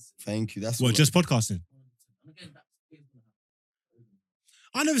decent. Thank you. That's What, all just podcasting? And again, that's always gonna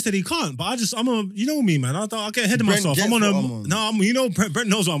happen. I never said he can't, but you know me, man. I get ahead of Brent myself. gets I'm on what a, I'm on. no, Brent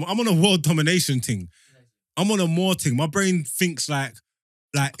knows what I'm on a world domination thing. I'm on a more thing. My brain thinks like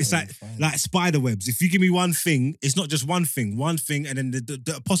it's like spider webs. If you give me one thing, it's not just one thing, and then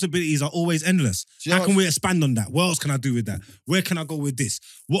the possibilities are always endless. Do you know How can we expand on that? What else can I do with that? Where can I go with this?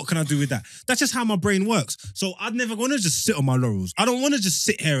 What can I do with that? That's just how my brain works. So I'd never want to just sit on my laurels. I don't want to just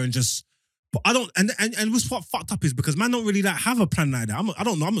sit here and just. But I don't, and what's what fucked up is because man don't really like have a plan like that. I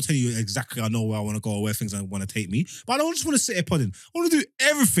don't know. I'm not telling you exactly. I know where I want to go or where things want to take me. But I don't just want to sit here podding. I want to do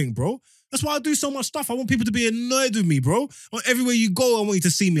everything, bro. That's why I do so much stuff. I want people to be annoyed with me, bro. Everywhere you go, I want you to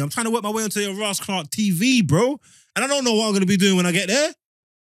see me. I'm trying to work my way onto your Ross Clark TV, bro. And I don't know what I'm going to be doing when I get there.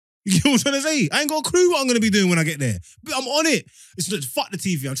 You know what I'm trying to say? I ain't got a clue what I'm going to be doing when I get there. But I'm on it. It's just fuck the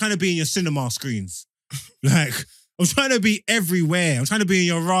TV. I'm trying to be in your cinema screens. Like, I'm trying to be everywhere. I'm trying to be in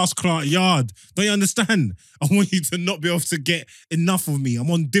your Ross Clark yard. Don't you understand? I want you to not be able to get enough of me. I'm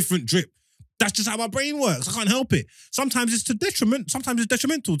on different drip. That's just how my brain works. I can't help it. Sometimes it's to detriment. Sometimes it's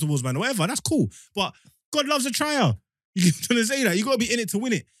detrimental towards man or whatever. That's cool. But God loves a trier. You trying to say that? You got to be in it to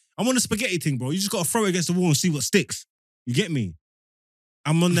win it. I'm on the spaghetti thing, bro. You just got to throw it against the wall and see what sticks. You get me?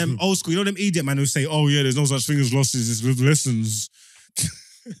 I'm on them old school. You know them idiot man who say, "Oh yeah, there's no such thing as losses. It's lessons."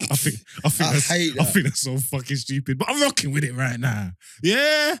 I think that's so fucking stupid. But I'm rocking with it right now.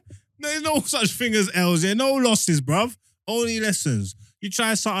 Yeah, there's no such thing as L's. Yeah, no losses, bruv. Only lessons. You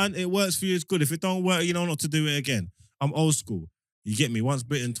try something, it works for you, it's good. If it don't work, you know not to do it again. I'm old school. You get me? Once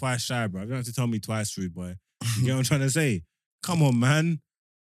bitten, twice shy, bro. You don't have to tell me twice, rude boy. You get what I'm trying to say? Come on, man.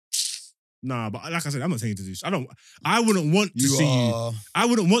 Nah, but like I said, I'm not saying to do. I wouldn't want to see you. I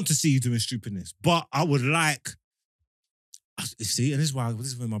wouldn't want to see you doing stupidness, but I would like. See, and this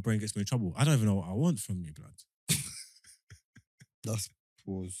is when my brain gets me in trouble. I don't even know what I want from you, blood. That's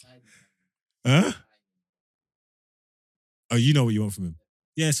pause. Huh? Oh, you know what you want from him.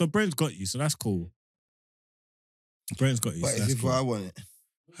 Yeah, so Brent's got you, so that's cool. Brent's got you. But So it's that's if cool. I want it.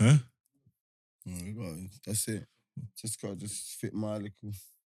 Huh? That's it. Just got to fit my little.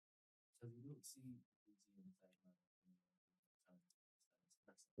 So you don't see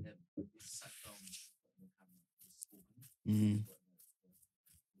it's sat down on the camera, it's spoken. Mhm.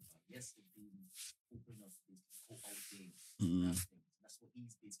 Yes, it's been open enough to go all day. Mhm. That's what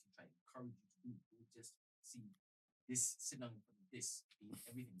he's basically trying to encourage you to do. You just see this, sit down in front of this,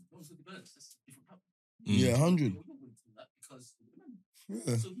 everything. Don't look at the birds, that's different problem. Yeah, 100. You're willing to do that because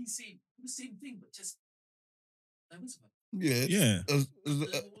Yeah. so he's saying the same thing, but just diversify. Yeah. Yeah. The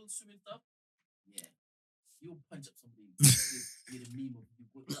whole swimming stuff. Yeah, you'll punch up somebody with a meme of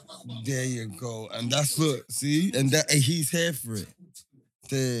you. There you go. And that's look, see? And that he's here for it.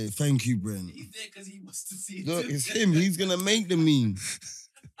 There, thank you, Brent. He's there because he wants to see it. Look, too. it's him. He's gonna make the meme.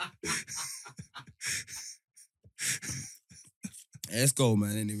 Let's go,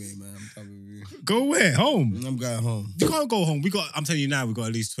 man. Anyway, man. I'm done with you. Go where? Home. I'm going home. You can't go home. I'm telling you now, we got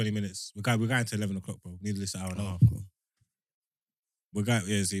at least 20 minutes. We're going to 11 o'clock, bro. Need at least an hour and a half. We got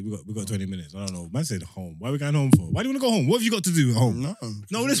 20 minutes. I don't know. Man said home. Why are we going home for? Why do you want to go home? What have you got to do at home?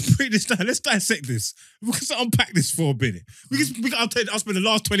 No, let's break this down. Let's dissect this. We can unpack this for a minute. I'll spend the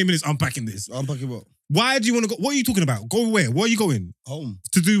last 20 minutes unpacking this. Unpacking what? Why do you want to go? What are you talking about? Go where? Where are you going? Home.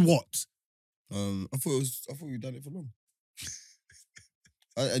 To do what? I thought we done it for long.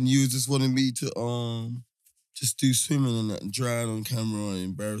 And you just wanted me to just do swimming and that, and drown on camera and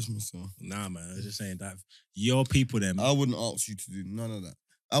embarrass myself. Nah, man. I was just saying that your people, them. I wouldn't ask you to do none of that.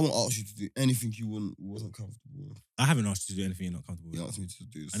 I wouldn't ask you to do anything you wasn't comfortable with. I haven't asked you to do anything you're not comfortable You with. asked me to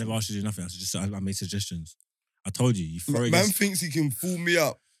do. I never asked you to do nothing. I made suggestions. I told you. You throw Man thinks he can fool me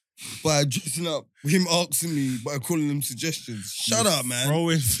up by dressing up him asking me by calling them suggestions. Shut up, man. I'm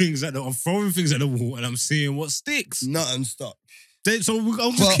throwing things at the wall and I'm seeing what sticks. Nothing stuck. So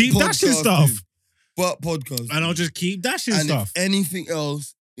I'll just keep dashing stuff. Dude. But podcast. And I'll just keep dashing and stuff. if anything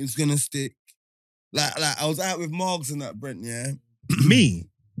else is gonna stick. Like I was out with Margs and that, Brent, yeah? Me?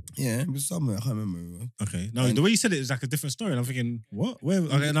 Yeah, it was somewhere, I can't remember. Okay. No, And- the way you said it is like a different story. And I'm thinking, what? Where?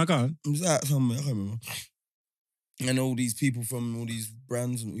 Okay, now go on. It was out somewhere, I can't remember. And all these people from all these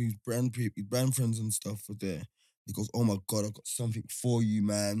brands and whose brand friends and stuff were there. He goes, "Oh my God, I've got something for you,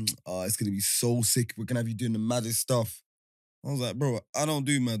 man. It's gonna be so sick. We're gonna have you doing the maddest stuff." I was like, "Bro, I don't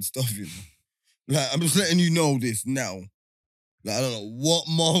do mad stuff, you know. Like, I'm just letting you know this now. Like, I don't know what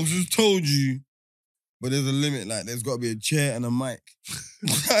Margs has told you, but there's a limit. Like, there's got to be a chair and a mic.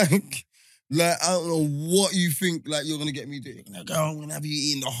 Like, Like, I don't know what you think, like, you're gonna get me doing. Like, oh, I'm gonna have you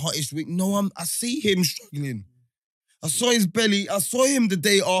eating the hottest wing. No, I see him struggling. I saw his belly. I saw him the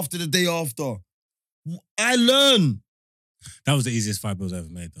day after. I learn. That was the easiest 5 bills I ever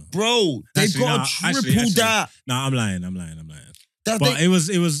made, though. Bro, they've Actually, got nah, to triple actually. that. Nah, I'm lying. That But they, it was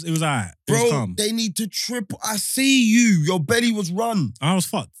alright. It was bro, calm. they need to triple. I see you. Your belly was run. I was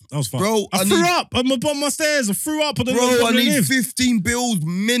fucked. Bro, I threw up on the bottom of my stairs. I threw up. I don't know Bro, I what to need live. 15 bills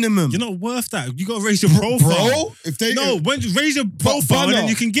minimum. You're not worth that. You gotta raise your profile. Bro, if they when you raise your profile, Bunner, then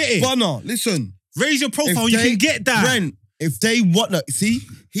you can get it. Bunner, listen. Raise your profile, If you they- can get that. Brent, if they want that, see,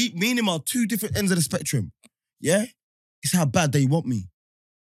 me and him are two different ends of the spectrum. Yeah? It's how bad they want me.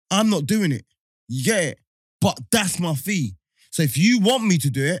 I'm not doing it. You get it? But that's my fee. So if you want me to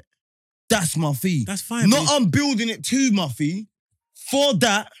do it, that's my fee. That's fine. Not but I'm building it to my fee. For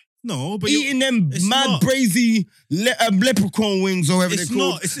that, no, but eating them it's mad not. brazy leprechaun wings or whatever it's they're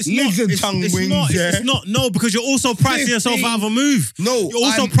called. not. It's Lizard not. tongue It's wings, not. yeah? It's not. No, because you're also pricing yourself 15. out of a move. No, You're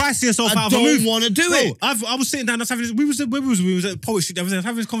also pricing yourself I out of a move. don't want to do Bro, it. I was sitting down. I was having. We was at Poetry. I was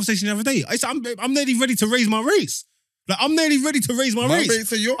having this conversation the other day. I'm nearly ready to raise my rates. Like I'm nearly ready to raise my rates.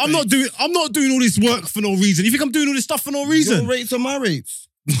 rates are your I'm not doing all this work for no reason. You think I'm doing all this stuff for no reason? Your rates are my rates.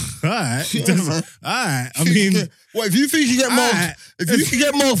 All right. Yeah, man. All right. I mean, what if you think you get marked? Alright. If you can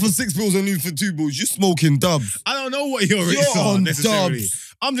get marked for 6 bills and leave for 2 bills, you're smoking dubs. I don't know what your rates You're are on necessarily.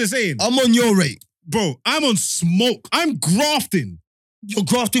 dubs. I'm just saying, I'm on your rate. bro, I'm on smoke. I'm grafting. You're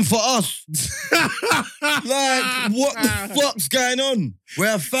grafting for us. Like, what the fuck's going on?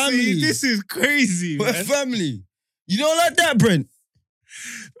 We're a family. See, this is crazy, We're a man. family. You don't like that, Brent?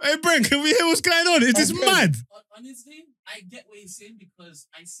 Hey, Brent, can we hear what's going on? Is this Okay. mad? Honestly, I get what he's saying because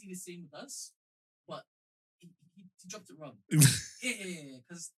I see the same with us, but he dropped it wrong. Yeah,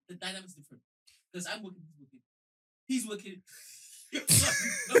 because the dynamic's different. Because I'm working, he's working.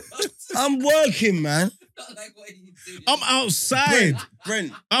 I'm working, man. Not like what he's doing. I'm outside.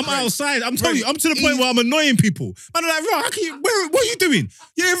 Brent. I'm Brent, outside. I'm Brent, telling you, I'm to the point where I'm annoying people. Man, I'm like, bro, how can you, what are you doing?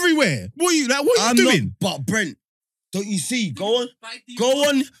 You're everywhere. What are you doing? Not, but Brent, don't you see? Go on. By Go default-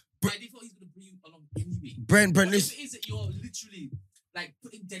 on. By default, he's gonna bring you along anyway. Brent, But listen. if it is that you're literally like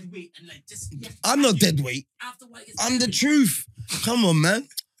putting dead weight and like just I'm not dead weight. After what I'm the truth. Come on, man.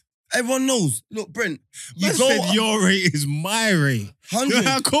 Everyone knows. Look, Brent, you Man go said your rate is my rate. You know 100.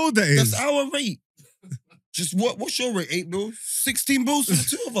 how cold that is? That's our rate. Just what's your rate? 8 bills? 16 bills for the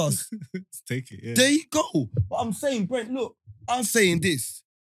two of us. Let's take it, yeah. There you go. But I'm saying, Brent, look, I'm saying this.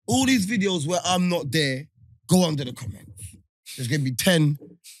 All these videos where I'm not there, go under the comments. There's gonna be 10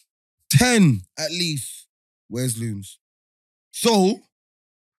 at least. Where's Loons? So,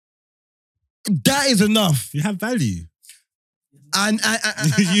 that is enough. You have value. And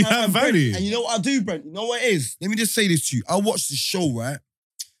You have Brent, value. And you know what I do, Brent? You know what it is? Let me just say this to you. I watched this show, right?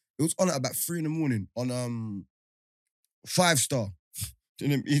 It was on at about 3 a.m. on 5 Star. Do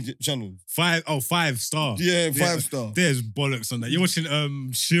you know them channels? 5 star. Yeah, 5 Star. There's bollocks on that. You're watching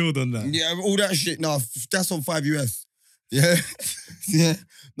Shield on that. Yeah, all that shit. No, that's on 5 US. Yeah. Yeah.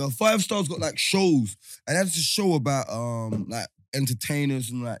 No, 5 Star's got like shows. And that's a show about like entertainers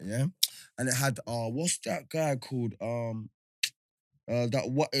and that, yeah. And it had what's that guy called?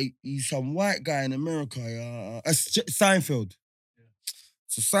 He's some white guy in America. Seinfeld.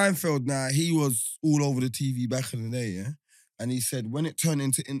 So Seinfeld now, he was all over the TV back in the day, yeah? And he said when it turned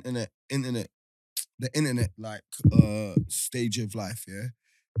into the internet like stage of life, yeah,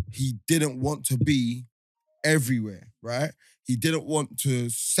 he didn't want to be everywhere, right? He didn't want to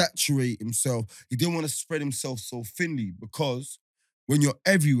saturate himself. He didn't want to spread himself so thinly because when you're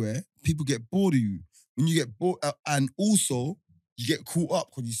everywhere, people get bored of you. When you get bored, and also you get caught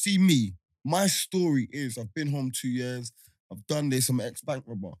up because you see me. My story is I've been home 2 years. I've done this. I'm an ex-bank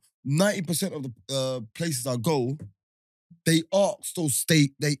robber. 90% of the places I go, they ask those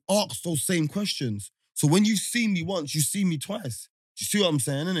same questions. So when you see me once, you see me twice. Do you see what I'm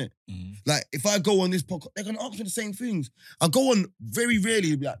saying, innit? Mm. Like, if I go on this podcast, they're going to ask me the same things. I go on very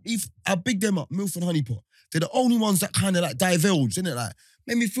rarely, like, if I big them up, Milf and Honeypot, they're the only ones that kind of like divulge, innit? Like,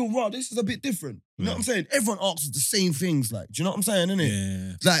 made me feel, raw, this is a bit different. You know what I'm saying? Everyone asks the same things, like, do you know what I'm saying, innit?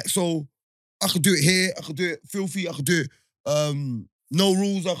 Yeah. Like, so, I could do it here, I could do it filthy, I could do it no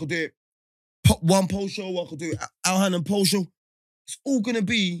rules, I could do it one post show, I could do it Alhan and post show. It's all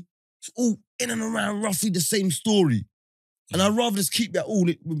in and around roughly the same story. And I'd rather just keep that all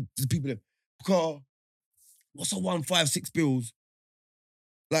with the people there. Because what's a 1, 5, 6 bills?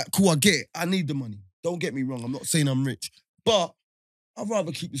 Like, cool, I get it. I need the money. Don't get me wrong. I'm not saying I'm rich. But I'd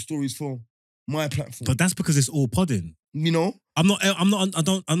rather keep the stories for my platform. But that's because it's all podding. You know? I do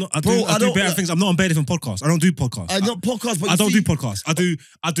I don't- better things. I'm not on better than podcasts. I don't do podcasts. I don't podcast, but I don't do do podcasts.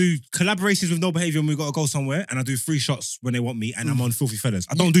 I do collaborations with No Behavior when we gotta go somewhere, and I do free shots when they want me, and I'm on Filthy Fellas.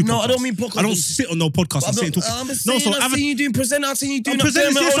 I don't do podcasts. No, I don't mean podcasts. I don't sit on no podcast and sit and talk. I'm saying, I've seen you doing present. I've seen you doing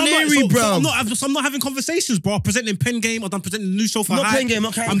presenting. bro. I'm not having conversations, bro. I'm presenting Pen Game. I'm presenting the new show for Not Hype. Pen Game,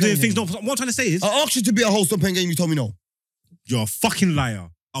 not I'm doing things. No, what I'm trying to say is, I asked you to be a host on Pen Game. You told me no. you're a fucking liar.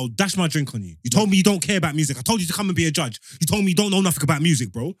 I'll dash my drink on you. You told me you don't care about music. I told you to come and be a judge. You told me you don't know nothing about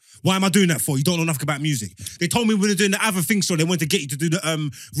music, bro. Why am I doing that for? You don't know nothing about music. They told me when they're doing the other thing, so they wanted to get you to do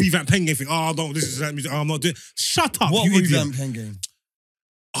the revamp Pen Game thing. Oh, no, this is that music. Oh, I'm not doing. Shut up, What you idiot. revamp Pen Game?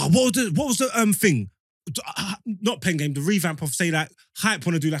 Oh, what was the thing? Not Pen Game. The revamp of say like Hype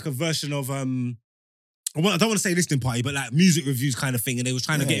want to do like a version of I don't want to say listening party, but like music reviews kind of thing, and they was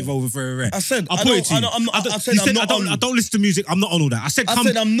trying to get involved with Very Rare. I said I'll put it to you. I don't listen to music. I'm not on all that. I said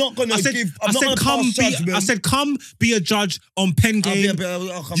I'm not gonna give. I'm not gonna pass judgment. I said come be a judge on Pen Game.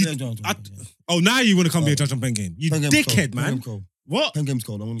 I'll come be a judge. Oh, now you want to come be a judge on Pen Game? You dickhead, man. What? Pen Game's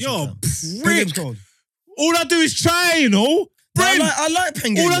cold. I want to Yo, Pen prick. Game's cold. All I do is try, you know. Brent, I like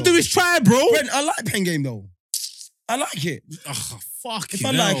Pen Game. all I do is try, bro. Brent, I like Pen Game though. I like it. Oh, fuck If you,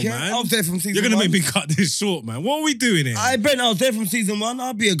 I like it, man. I was there from season You're gonna one. make me cut this short, man. What are we doing here? Brent, I was there from season one.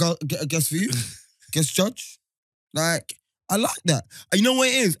 I'll be a guest for you. Guest judge. Like, I like that. And you know what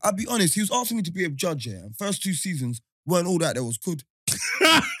it is? I'll be honest, he was asking me to be a judge here. And first 2 seasons weren't all that was good.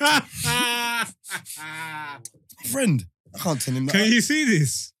 Friend, I can't tell him that. Can you see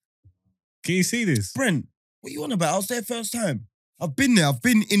this? Can you see this? Brent, what you on about? I was there first time. I've been there. I've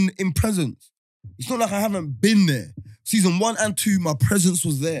been in presence. It's not like I haven't been there. Season 1 and 2, my presence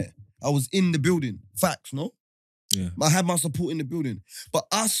was there. I was in the building. Facts, no? Yeah. I had my support in the building. But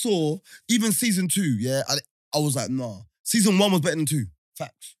I saw, even season 2, yeah, I was like, nah. Season 1 was better than 2.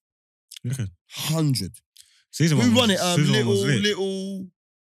 Facts. Okay. 100. Season Who 1 run it? season 1 was lit. Little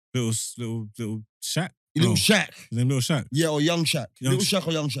Shaq. Little No. Shaq. His name Little Shaq. Yeah, or Young Shaq. Young Little Shaq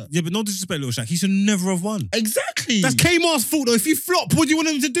or Young Shaq. Yeah, but no disrespect, Little Shaq. He should never have won. Exactly. That's Kmart's fault though. If he flopped, what do you want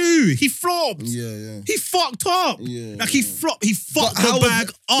him to do? He flopped. Yeah. He fucked up. Yeah. Like he flopped. He fucked how the was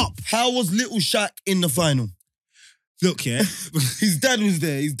bag up. How was Little Shaq in the final? Look, yeah. His dad was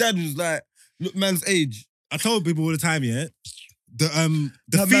there. His dad was like, look, man's age. I told people all the time, yeah. The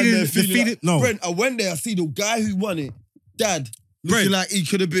That man there feeling. like, No, Brent, I went there, I see the guy who won it, dad, Brent. looking like he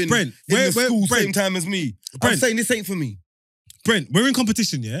could have been Brent, in where- the school Brent. same time as me. I'm Brent. saying this ain't for me. Brent, we're in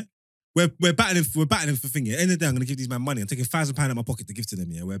competition, yeah. We're battling for thing. Yeah, end of the day, I'm gonna give these man money. I'm taking £1,000 out of my pocket to give to them.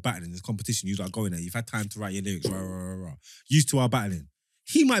 Yeah, we're battling. There's competition. You like going there. You've had time to write your lyrics. Rah. Used to our battling.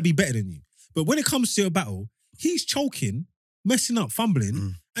 He might be better than you, but when it comes to a battle, he's choking, messing up,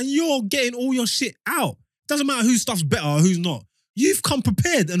 fumbling, and you're getting all your shit out. Doesn't matter whose stuff's better or who's not. You've come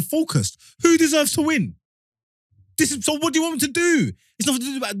prepared and focused. Who deserves to win? So what do you want me to do? It's nothing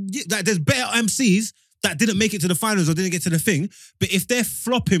to do about like there's better MCs that didn't make it to the finals or didn't get to the thing. But if they're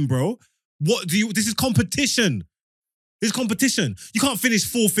flopping, bro, this is competition. This is competition. You can't finish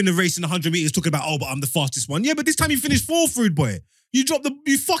 4th in the race in 100 meters talking about, but I'm the fastest one. Yeah, but this time you finished 4th, rude boy. You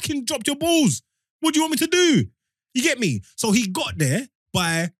fucking dropped your balls. What do you want me to do? You get me? So he got there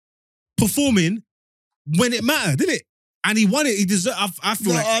by performing when it mattered, didn't it? And he won it. He deserved. I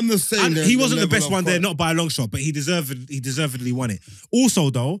feel like I'm just saying he wasn't the best one there, not by a long shot, but he deservedly won it. Also,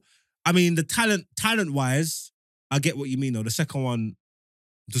 though, I mean, the talent wise, I get what you mean. Though the second one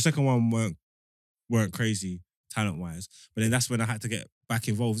weren't crazy talent wise, but then that's when I had to get back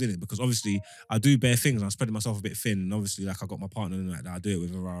involved in it because obviously I do bare things. I'm spreading myself a bit thin, and obviously like I got my partner and like that. I do it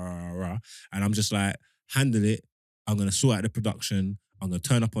with rah, and I'm just like handle it. I'm gonna sort out the production. I'm gonna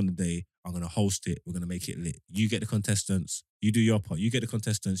turn up on the day. I'm gonna host it. We're gonna make it lit. You get the contestants. You do your part. You get the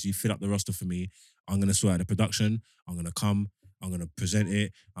contestants. You fill up the roster for me. I'm gonna sort out the production. I'm gonna come. I'm gonna present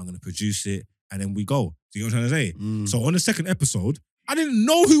it. I'm gonna produce it, and then we go. Do you know what I'm trying to say? So on the second episode, I didn't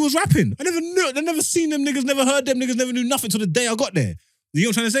know who was rapping. I never knew. I never seen them niggas. Never heard them niggas. Never knew nothing till the day I got there. You know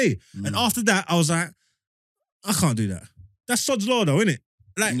what I'm trying to say? And after that, I was like, I can't do that. That's sod's law, though, innit?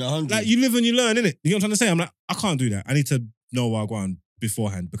 Like you live and you learn, innit? You know what I'm trying to say? I'm like, I can't do that. I need to know where I go on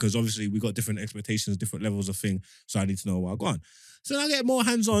beforehand because obviously we got different expectations, different levels of thing. So I need to know where I go on. So then I get more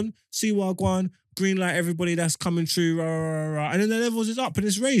hands on, see where I go on, green light everybody that's coming through, and then the levels is up and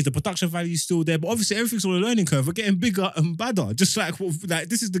it's raised. The production value is still there, but obviously everything's on a learning curve. We're getting bigger and badder. Just like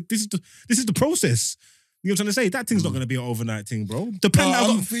this is the process. You know what I'm trying to say? That thing's not going to be an overnight thing, bro. The plan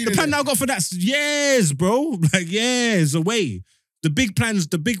that I got for that's years, bro. Like years away. The big plans,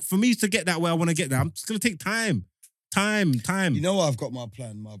 for me to get that where I want to get there, it's going to take time. Time. You know I've got my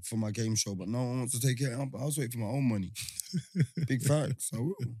plan for my game show, but no one wants to take it. I was waiting for my own money. Big facts. I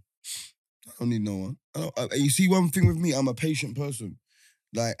will. I don't need no one. You see, one thing with me, I'm a patient person.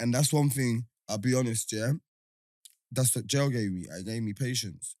 Like, and that's one thing, I'll be honest, yeah? That's what jail gave me. It gave me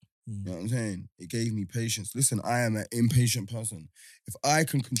patience. You know what I'm saying? It gave me patience. Listen, I am an impatient person. If I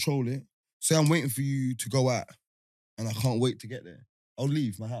can control it, say I'm waiting for you to go out and I can't wait to get there, I'll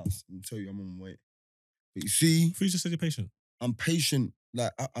leave my house and tell you I'm on my way. But you see, You just said you're patient. I'm patient.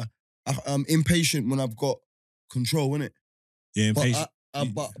 Like, I'm impatient when I've got control, innit? Yeah, impatient.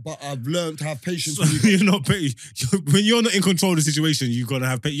 But I've learned to have patience. So you're not when you're not in control of the situation. You gotta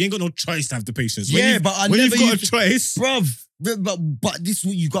have patience. You ain't got no choice to have the patience. Yeah, but I when never you've got used a choice, bruv. But this is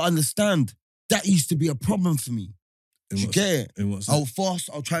what you got to understand. That used to be a problem for me. Do you get it? In what I'll sense?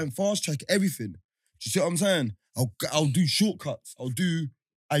 try and fast track everything. Do you see what I'm saying? I'll do shortcuts. I'll do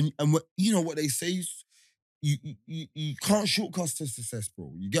and what, you know what they say. You can't shortcut to success,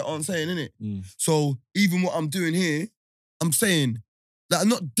 bro. You get what I'm saying, innit? Mm. So even what I'm doing here, I'm saying that I'm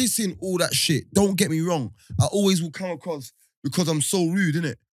not dissing all that shit. Don't get me wrong. I always will come across because I'm so rude,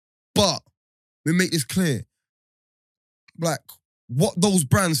 innit? But we make this clear. Like, what those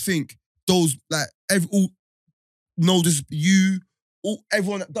brands think, those, like, everyone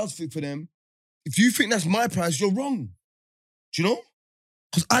that does think for them, if you think that's my price, you're wrong. Do you know?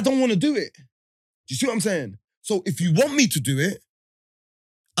 Because I don't want to do it. Do you see what I'm saying? So if you want me to do it,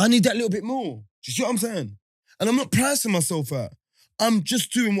 I need that little bit more. Do you see what I'm saying? And I'm not pricing myself out. I'm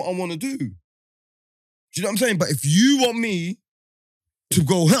just doing what I want to do. Do you know what I'm saying? But if you want me to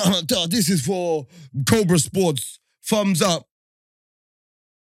go, this is for Cobra Sports, thumbs up.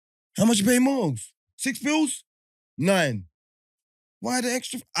 How much you pay Morgs? 6 bills? 9. Why the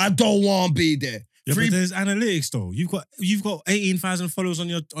extra? I don't want to be there. Yeah, but there's analytics though. You've got 18,000 followers on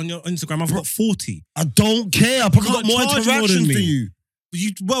your Instagram. I've got 40. I don't care. I've probably got more interactions than you.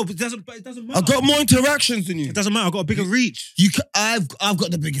 But it doesn't matter. I've got more interactions than you. It doesn't matter. I've got a bigger reach. I've got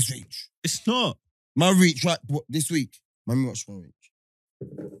the biggest reach. It's not. My reach, right, this week. Let me watch my reach.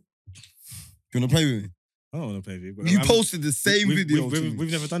 You want to play with me? I don't want to play with you. But You posted the same video.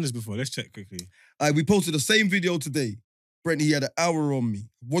 We've never done this before. Let's check quickly. We posted the same video today. Brent, he had an hour on me.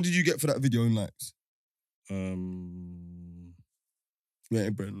 What did you get for that video in likes?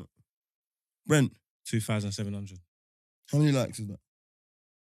 Yeah, Brent. Look. Brent. 2,700. How many likes is that?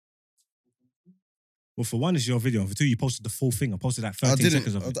 Well, for one, it's your video. And for two, you posted the full thing. I posted that 13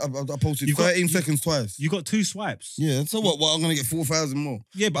 seconds of it. I posted 13 seconds twice. You got 2 swipes. Yeah, so what? I'm going to get 4,000 more.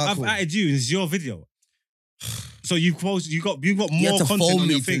 Yeah, but I've added you and it's your video. So you got more content on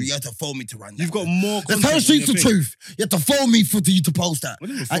your thing. You had to phone me to run that. You've got more content. Let's tell the streets the truth. You had to phone me for you to post that. I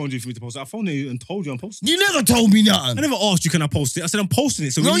didn't phone you for me to post it. I phoned you and told you I'm posting it. You never told me nothing. I never asked you, can I post it? I said, I'm posting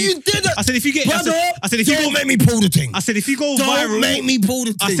it. So no, you didn't. I said, if you get... Brother, I said if you don't make me pull the thing. I said, if you go viral... Don't make me pull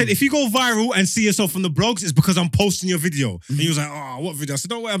the thing. I said, if you go viral and see yourself on the blogs, it's because I'm posting your video. And he was like, oh, what video? I said,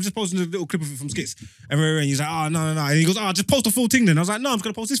 don't worry, I'm just posting a little clip of it from Skits. And he's like, oh, no. And he goes, oh, just post the full thing then. I was like, no, I'm just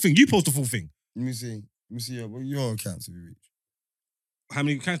going to post this thing. You post the full thing. Let me see your accounts have you reached? How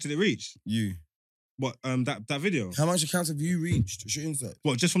many accounts did it reach? You. What, that video? How much accounts have you reached? What's your insights?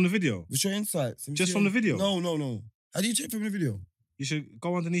 What, just from the video? What's your insights? Just from the video? No. How do you check from the video? You should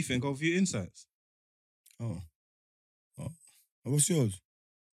go underneath it and go view insights. Oh. What's yours?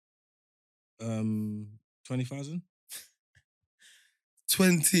 20,000?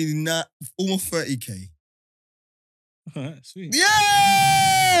 29, almost 30K. All right, sweet.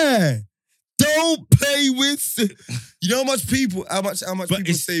 Yeah! Don't play with. You know how much people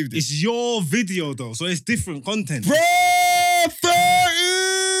saved it. It's your video though, so it's different content. Bro,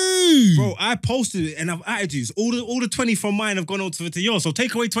 30! Bro, I posted it and I've added you. So all the 20 from mine have gone over to yours. So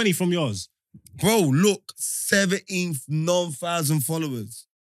take away 20 from yours. Bro, look, 17,000 followers.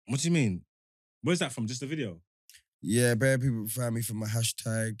 What do you mean? Where's that from? Just the video? Yeah, bare people found me from my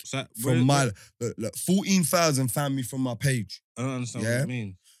hashtag. So that, from my look, 14,000 found me from my page. I don't understand what you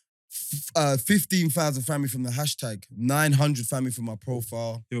mean. 15,000 found me from the hashtag. 900 found me from my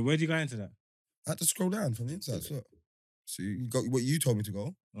profile. Yeah, where do you go into that? I had to scroll down from the inside. Look. So you got what you told me to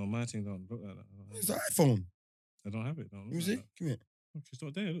go. Oh, my thing don't look like that. It's an iPhone. I don't have it. Let me see. Give me it. Look, it's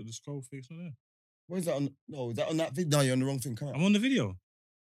not there. Look, the scroll thing's not there. Where is that on? No, is that on that video? No, you're on the wrong thing. Come on. I'm on the video.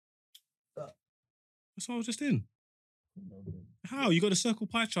 That's what I was just in. How? You got the circle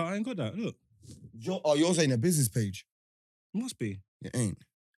pie chart? I ain't got that. Look. Yours ain't a business page. It must be. It ain't.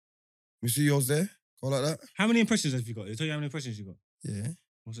 You see yours there? Go like that. How many impressions have you got? They tell you how many impressions you got. Yeah.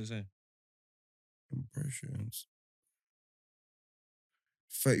 What's it say? Impressions.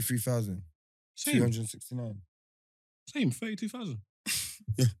 33,269. Same, 32,000.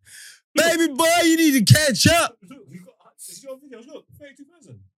 Baby boy, you need to catch up. Look, it's your videos. Look,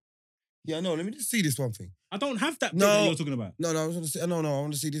 32,000. Yeah, no, let me just see this one thing. I don't have that bit No. that you're talking about. No, I was gonna say, no, I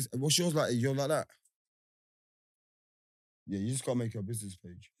want to see this. What's yours like? You're like that? Yeah, you just gotta make your business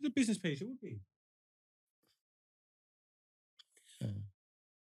page. The business page, it would be.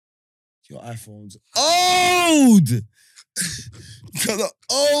 Your iPhone's old! Got the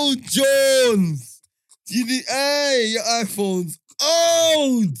old Jones! Your iPhone's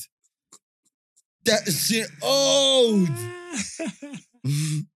old! That shit old!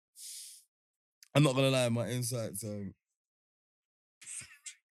 I'm not gonna lie, my insights.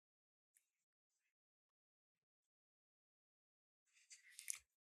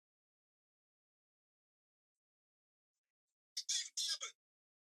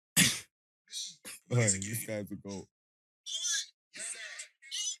 Hey, this guy's a goat.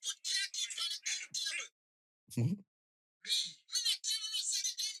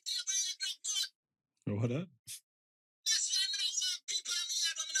 What that?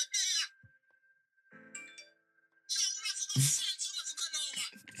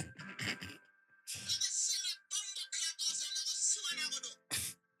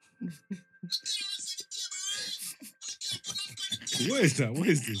 What is that? What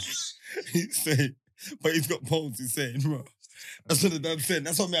is this? He's saying, but he's got poems. He's saying, bro. That's what the dad said.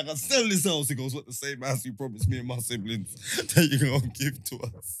 That's what me. I can sell this house. He goes, what the same house you promised me and my siblings that you're gonna give to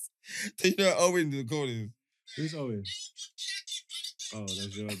us. Do you know Owen the call is? Who's Owen? Oh,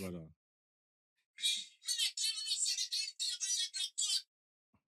 that's your brother.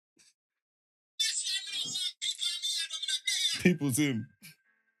 People's him.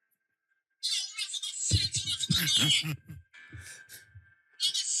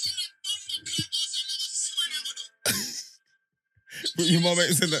 But your mum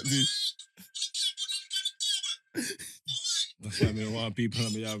ain't said that to you. That's why I mean, want people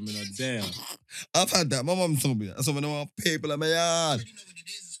in my yard, I dare. I've had that. My mum told me that. That's why I don't want people in my yard.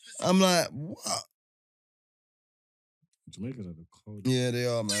 I'm like, what? Jamaicans are the cold. Yeah, they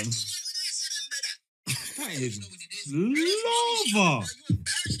are, man. That is lava.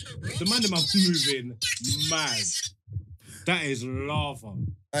 The man them are moving mad. That is lava.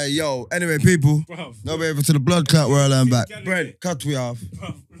 Hey, yo. Anyway, people. Bruv. Go over to the blood clot world and back. Get Brent, it. cut we off.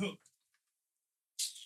 Bruv, look.